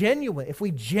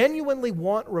genuinely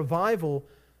want revival,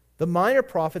 the minor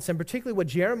prophets, and particularly what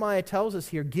Jeremiah tells us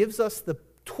here, gives us the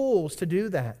tools to do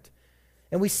that.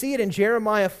 And we see it in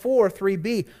Jeremiah 4,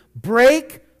 3b.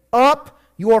 Break up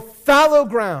your fallow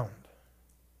ground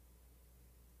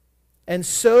and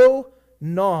sow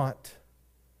not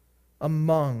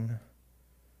among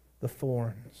the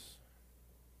thorns.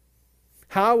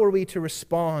 How are we to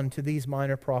respond to these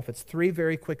minor prophets? 3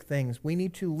 very quick things. We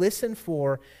need to listen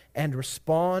for and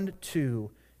respond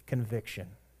to conviction.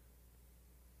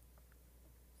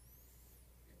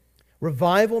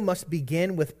 Revival must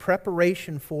begin with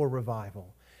preparation for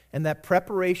revival. And that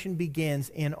preparation begins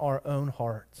in our own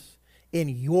hearts, in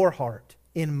your heart,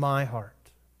 in my heart.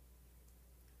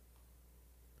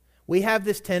 We have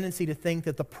this tendency to think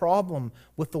that the problem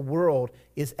with the world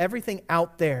is everything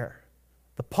out there.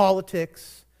 The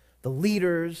politics, the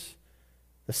leaders,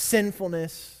 the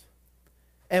sinfulness.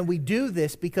 And we do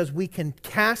this because we can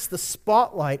cast the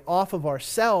spotlight off of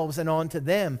ourselves and onto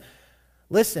them.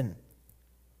 Listen,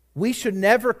 we should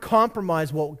never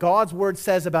compromise what God's Word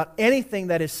says about anything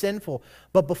that is sinful.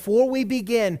 But before we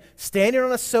begin standing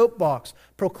on a soapbox,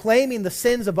 proclaiming the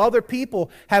sins of other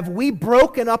people, have we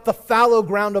broken up the fallow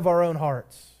ground of our own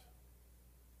hearts?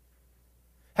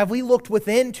 Have we looked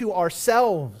within to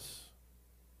ourselves?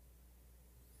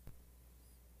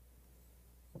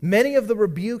 Many of the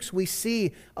rebukes we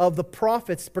see of the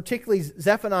prophets, particularly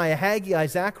Zephaniah, Haggai,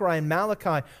 Zechariah, and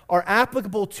Malachi, are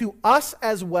applicable to us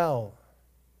as well.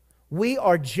 We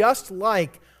are just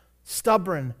like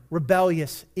stubborn,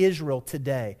 rebellious Israel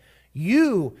today.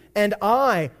 You and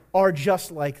I are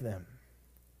just like them.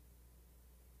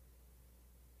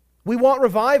 We want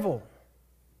revival.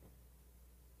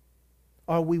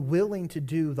 Are we willing to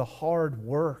do the hard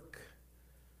work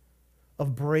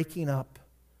of breaking up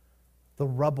the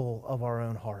rubble of our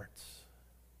own hearts?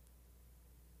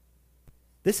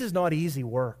 This is not easy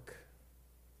work.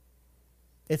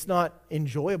 It's not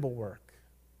enjoyable work.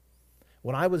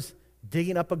 When I was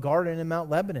digging up a garden in Mount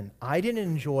Lebanon, I didn't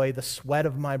enjoy the sweat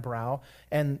of my brow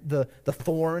and the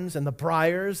thorns and the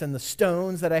briars and the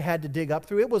stones that I had to dig up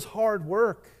through. It was hard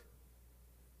work.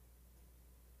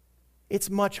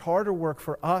 It's much harder work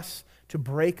for us to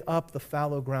break up the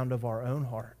fallow ground of our own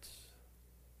hearts.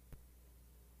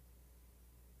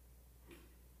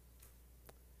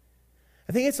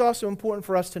 I think it's also important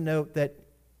for us to note that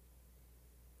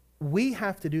we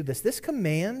have to do this. This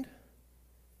command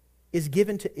is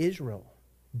given to Israel.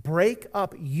 Break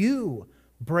up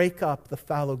the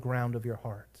fallow ground of your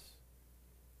hearts.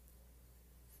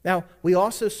 Now, we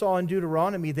also saw in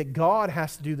Deuteronomy that God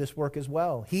has to do this work as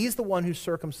well. He's the one who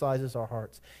circumcises our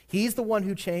hearts. He's the one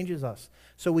who changes us.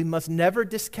 So we must never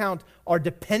discount our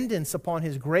dependence upon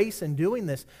His grace in doing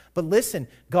this. But listen,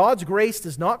 God's grace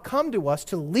does not come to us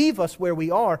to leave us where we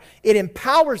are. It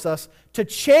empowers us to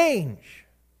change.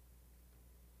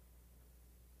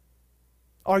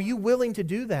 Are you willing to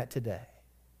do that today?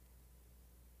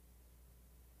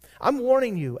 I'm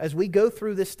warning you, as we go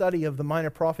through this study of the minor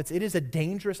prophets, it is a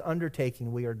dangerous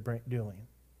undertaking we are doing.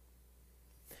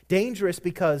 Dangerous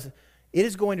because it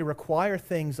is going to require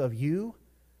things of you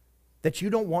that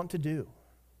you don't want to do.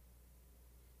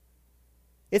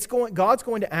 God's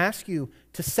going to ask you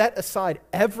to set aside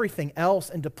everything else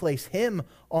and to place Him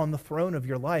on the throne of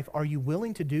your life. Are you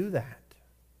willing to do that?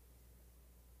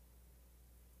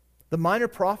 The minor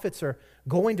prophets are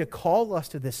going to call us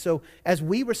to this. So as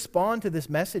we respond to this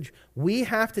message, we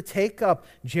have to take up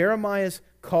Jeremiah's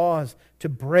cause to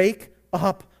break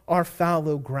up our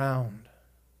fallow ground.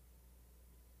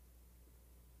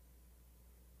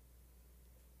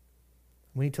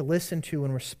 We need to listen to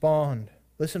and respond.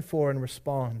 Listen for and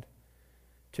respond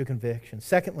to conviction.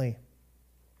 Secondly,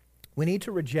 we need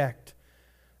to reject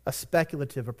a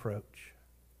speculative approach.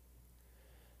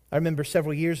 I remember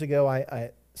several years ago,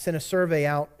 I sent a survey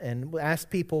out and asked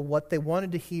people what they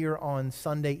wanted to hear on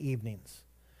Sunday evenings.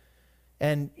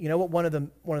 And you know what one of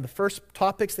the first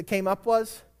topics that came up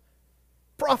was?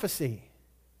 Prophecy.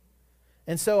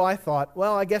 And so I thought,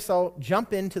 well, I guess I'll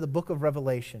jump into the book of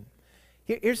Revelation.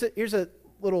 Here's a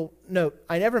little note.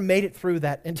 I never made it through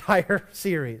that entire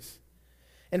series.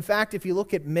 In fact, if you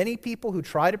look at many people who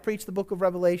try to preach the book of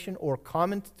Revelation or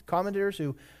commentators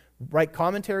who write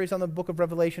commentaries on the book of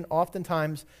Revelation,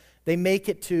 oftentimes they make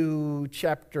it to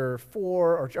chapter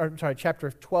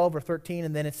 12 or 13,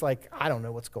 and then it's like, I don't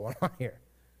know what's going on here.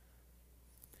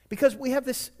 Because we have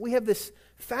this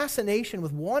fascination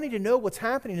with wanting to know what's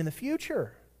happening in the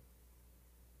future.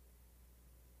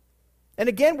 And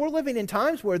again, we're living in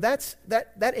times where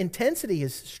that intensity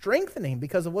is strengthening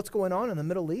because of what's going on in the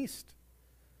Middle East.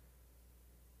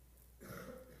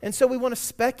 And so we want to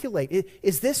speculate.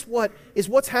 Is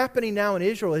what's happening now in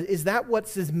Israel? Is that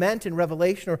what is meant in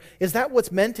Revelation? Or is that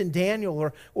what's meant in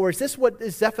Daniel? Or is this what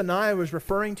Zephaniah was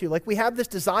referring to? Like, we have this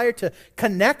desire to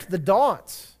connect the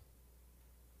dots.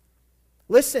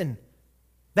 Listen,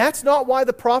 that's not why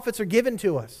the prophets are given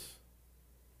to us.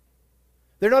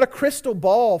 They're not a crystal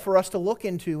ball for us to look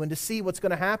into and to see what's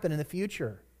going to happen in the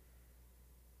future.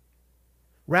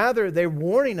 Rather, they're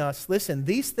warning us, listen,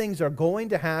 these things are going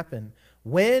to happen.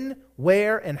 When,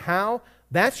 where, and how,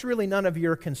 that's really none of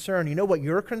your concern. You know what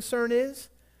your concern is?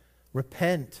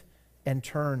 Repent and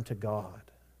turn to God.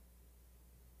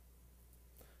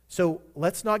 So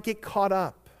let's not get caught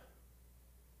up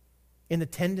in the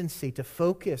tendency to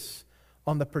focus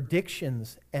on the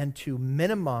predictions and to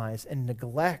minimize and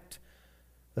neglect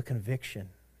the conviction.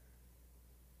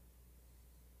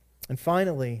 And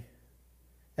finally,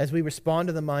 as we respond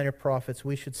to the minor prophets,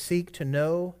 we should seek to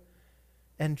know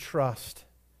and trust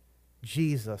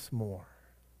Jesus more.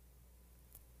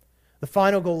 The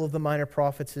final goal of the minor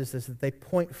prophets is that they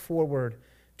point forward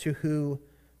to who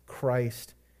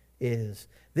Christ is.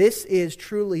 This is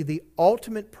truly the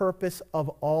ultimate purpose of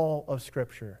all of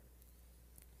Scripture.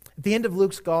 At the end of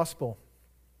Luke's gospel,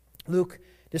 Luke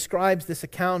describes this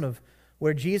account of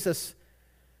where Jesus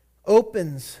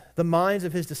opens the minds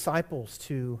of his disciples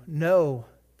to know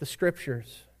the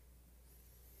Scriptures.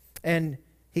 And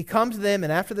he comes to them,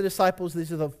 and after the disciples,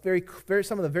 these are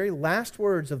some of the very last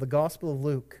words of the Gospel of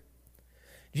Luke.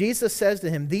 Jesus says to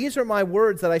him, "These are my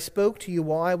words that I spoke to you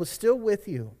while I was still with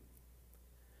you,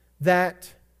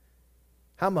 that,"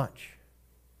 how much?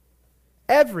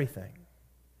 "Everything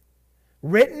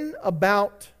written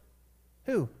about,"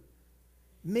 who?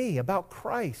 Me, about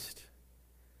Christ.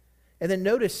 And then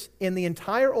notice in the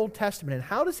entire Old Testament, and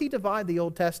how does he divide the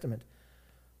Old Testament?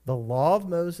 The law of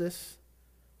Moses,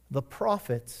 the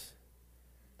prophets,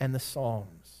 and the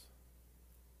Psalms.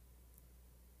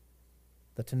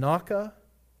 The Tanakh,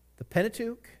 the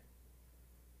Pentateuch,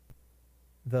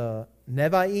 the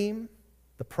Nevi'im,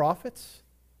 the prophets,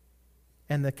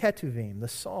 and the Ketuvim, the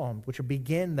Psalms, which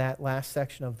begin that last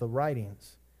section of the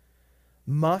writings,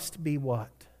 must be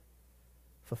what?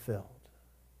 Fulfilled.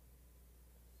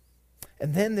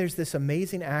 And then there's this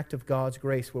amazing act of God's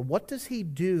grace where what does he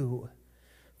do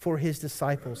for his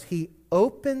disciples? He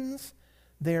opens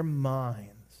their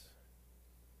minds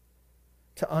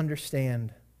to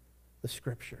understand the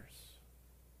Scriptures.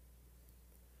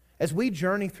 As we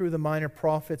journey through the minor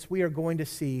prophets, we are going to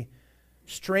see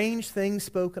strange things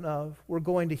spoken of. We're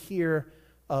going to hear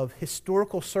of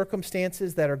historical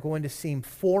circumstances that are going to seem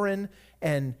foreign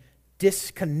and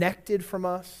disconnected from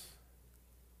us.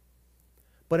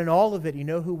 But in all of it, you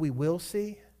know who we will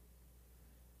see?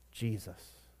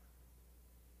 Jesus.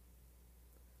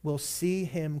 We'll see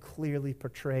him clearly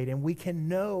portrayed, and we can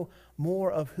know more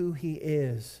of who he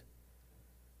is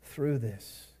through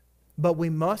this. But we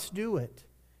must do it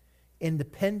in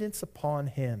dependence upon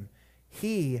him.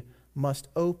 He must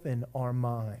open our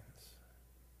minds.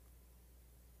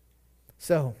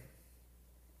 So,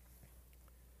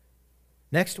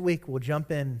 next week we'll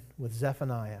jump in with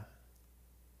Zephaniah.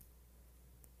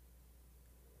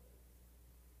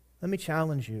 Let me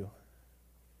challenge you.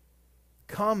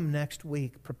 Come next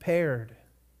week prepared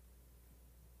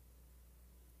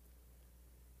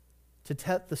to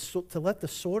let the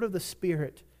sword of the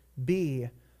Spirit be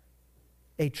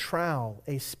a trowel,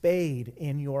 a spade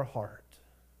in your heart,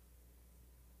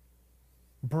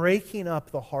 breaking up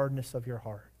the hardness of your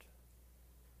heart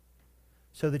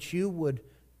so that you would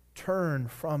turn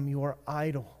from your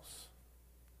idols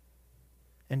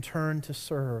and turn to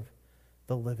serve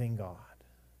the living God.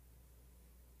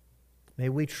 May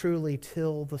we truly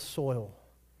till the soil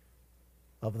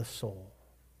of the soul.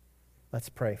 Let's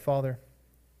pray. Father,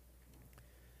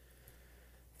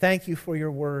 thank you for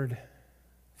your word.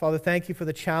 Father, thank you for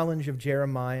the challenge of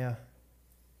Jeremiah.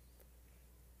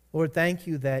 Lord, thank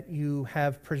you that you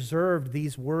have preserved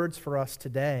these words for us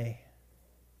today.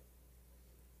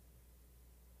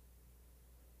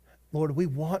 Lord, we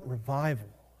want revival.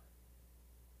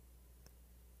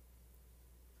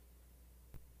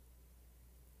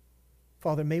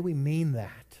 Father, may we mean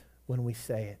that when we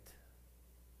say it.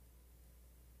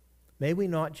 May we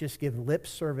not just give lip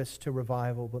service to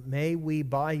revival, but may we,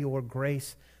 by your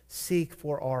grace, seek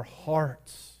for our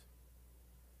hearts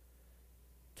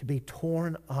to be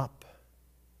torn up,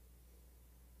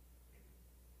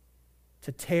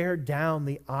 to tear down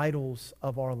the idols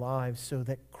of our lives so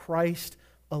that Christ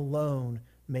alone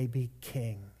may be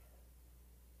King.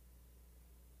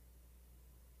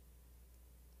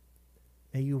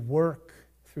 May you work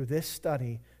through this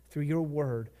study, through your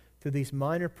word, through these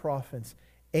minor prophets,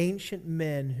 ancient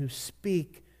men who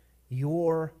speak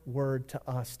your word to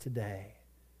us today.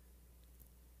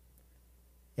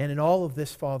 And in all of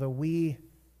this, Father, we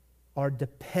are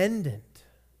dependent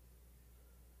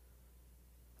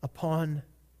upon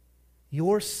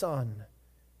your Son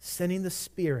sending the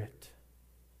Spirit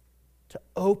to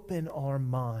open our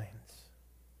minds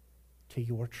to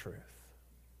your truth.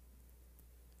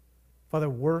 Father,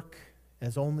 work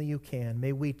as only you can.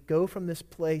 May we go from this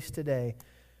place today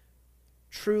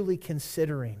truly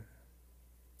considering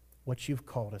what you've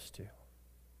called us to.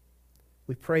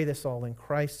 We pray this all in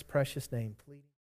Christ's precious name. Please.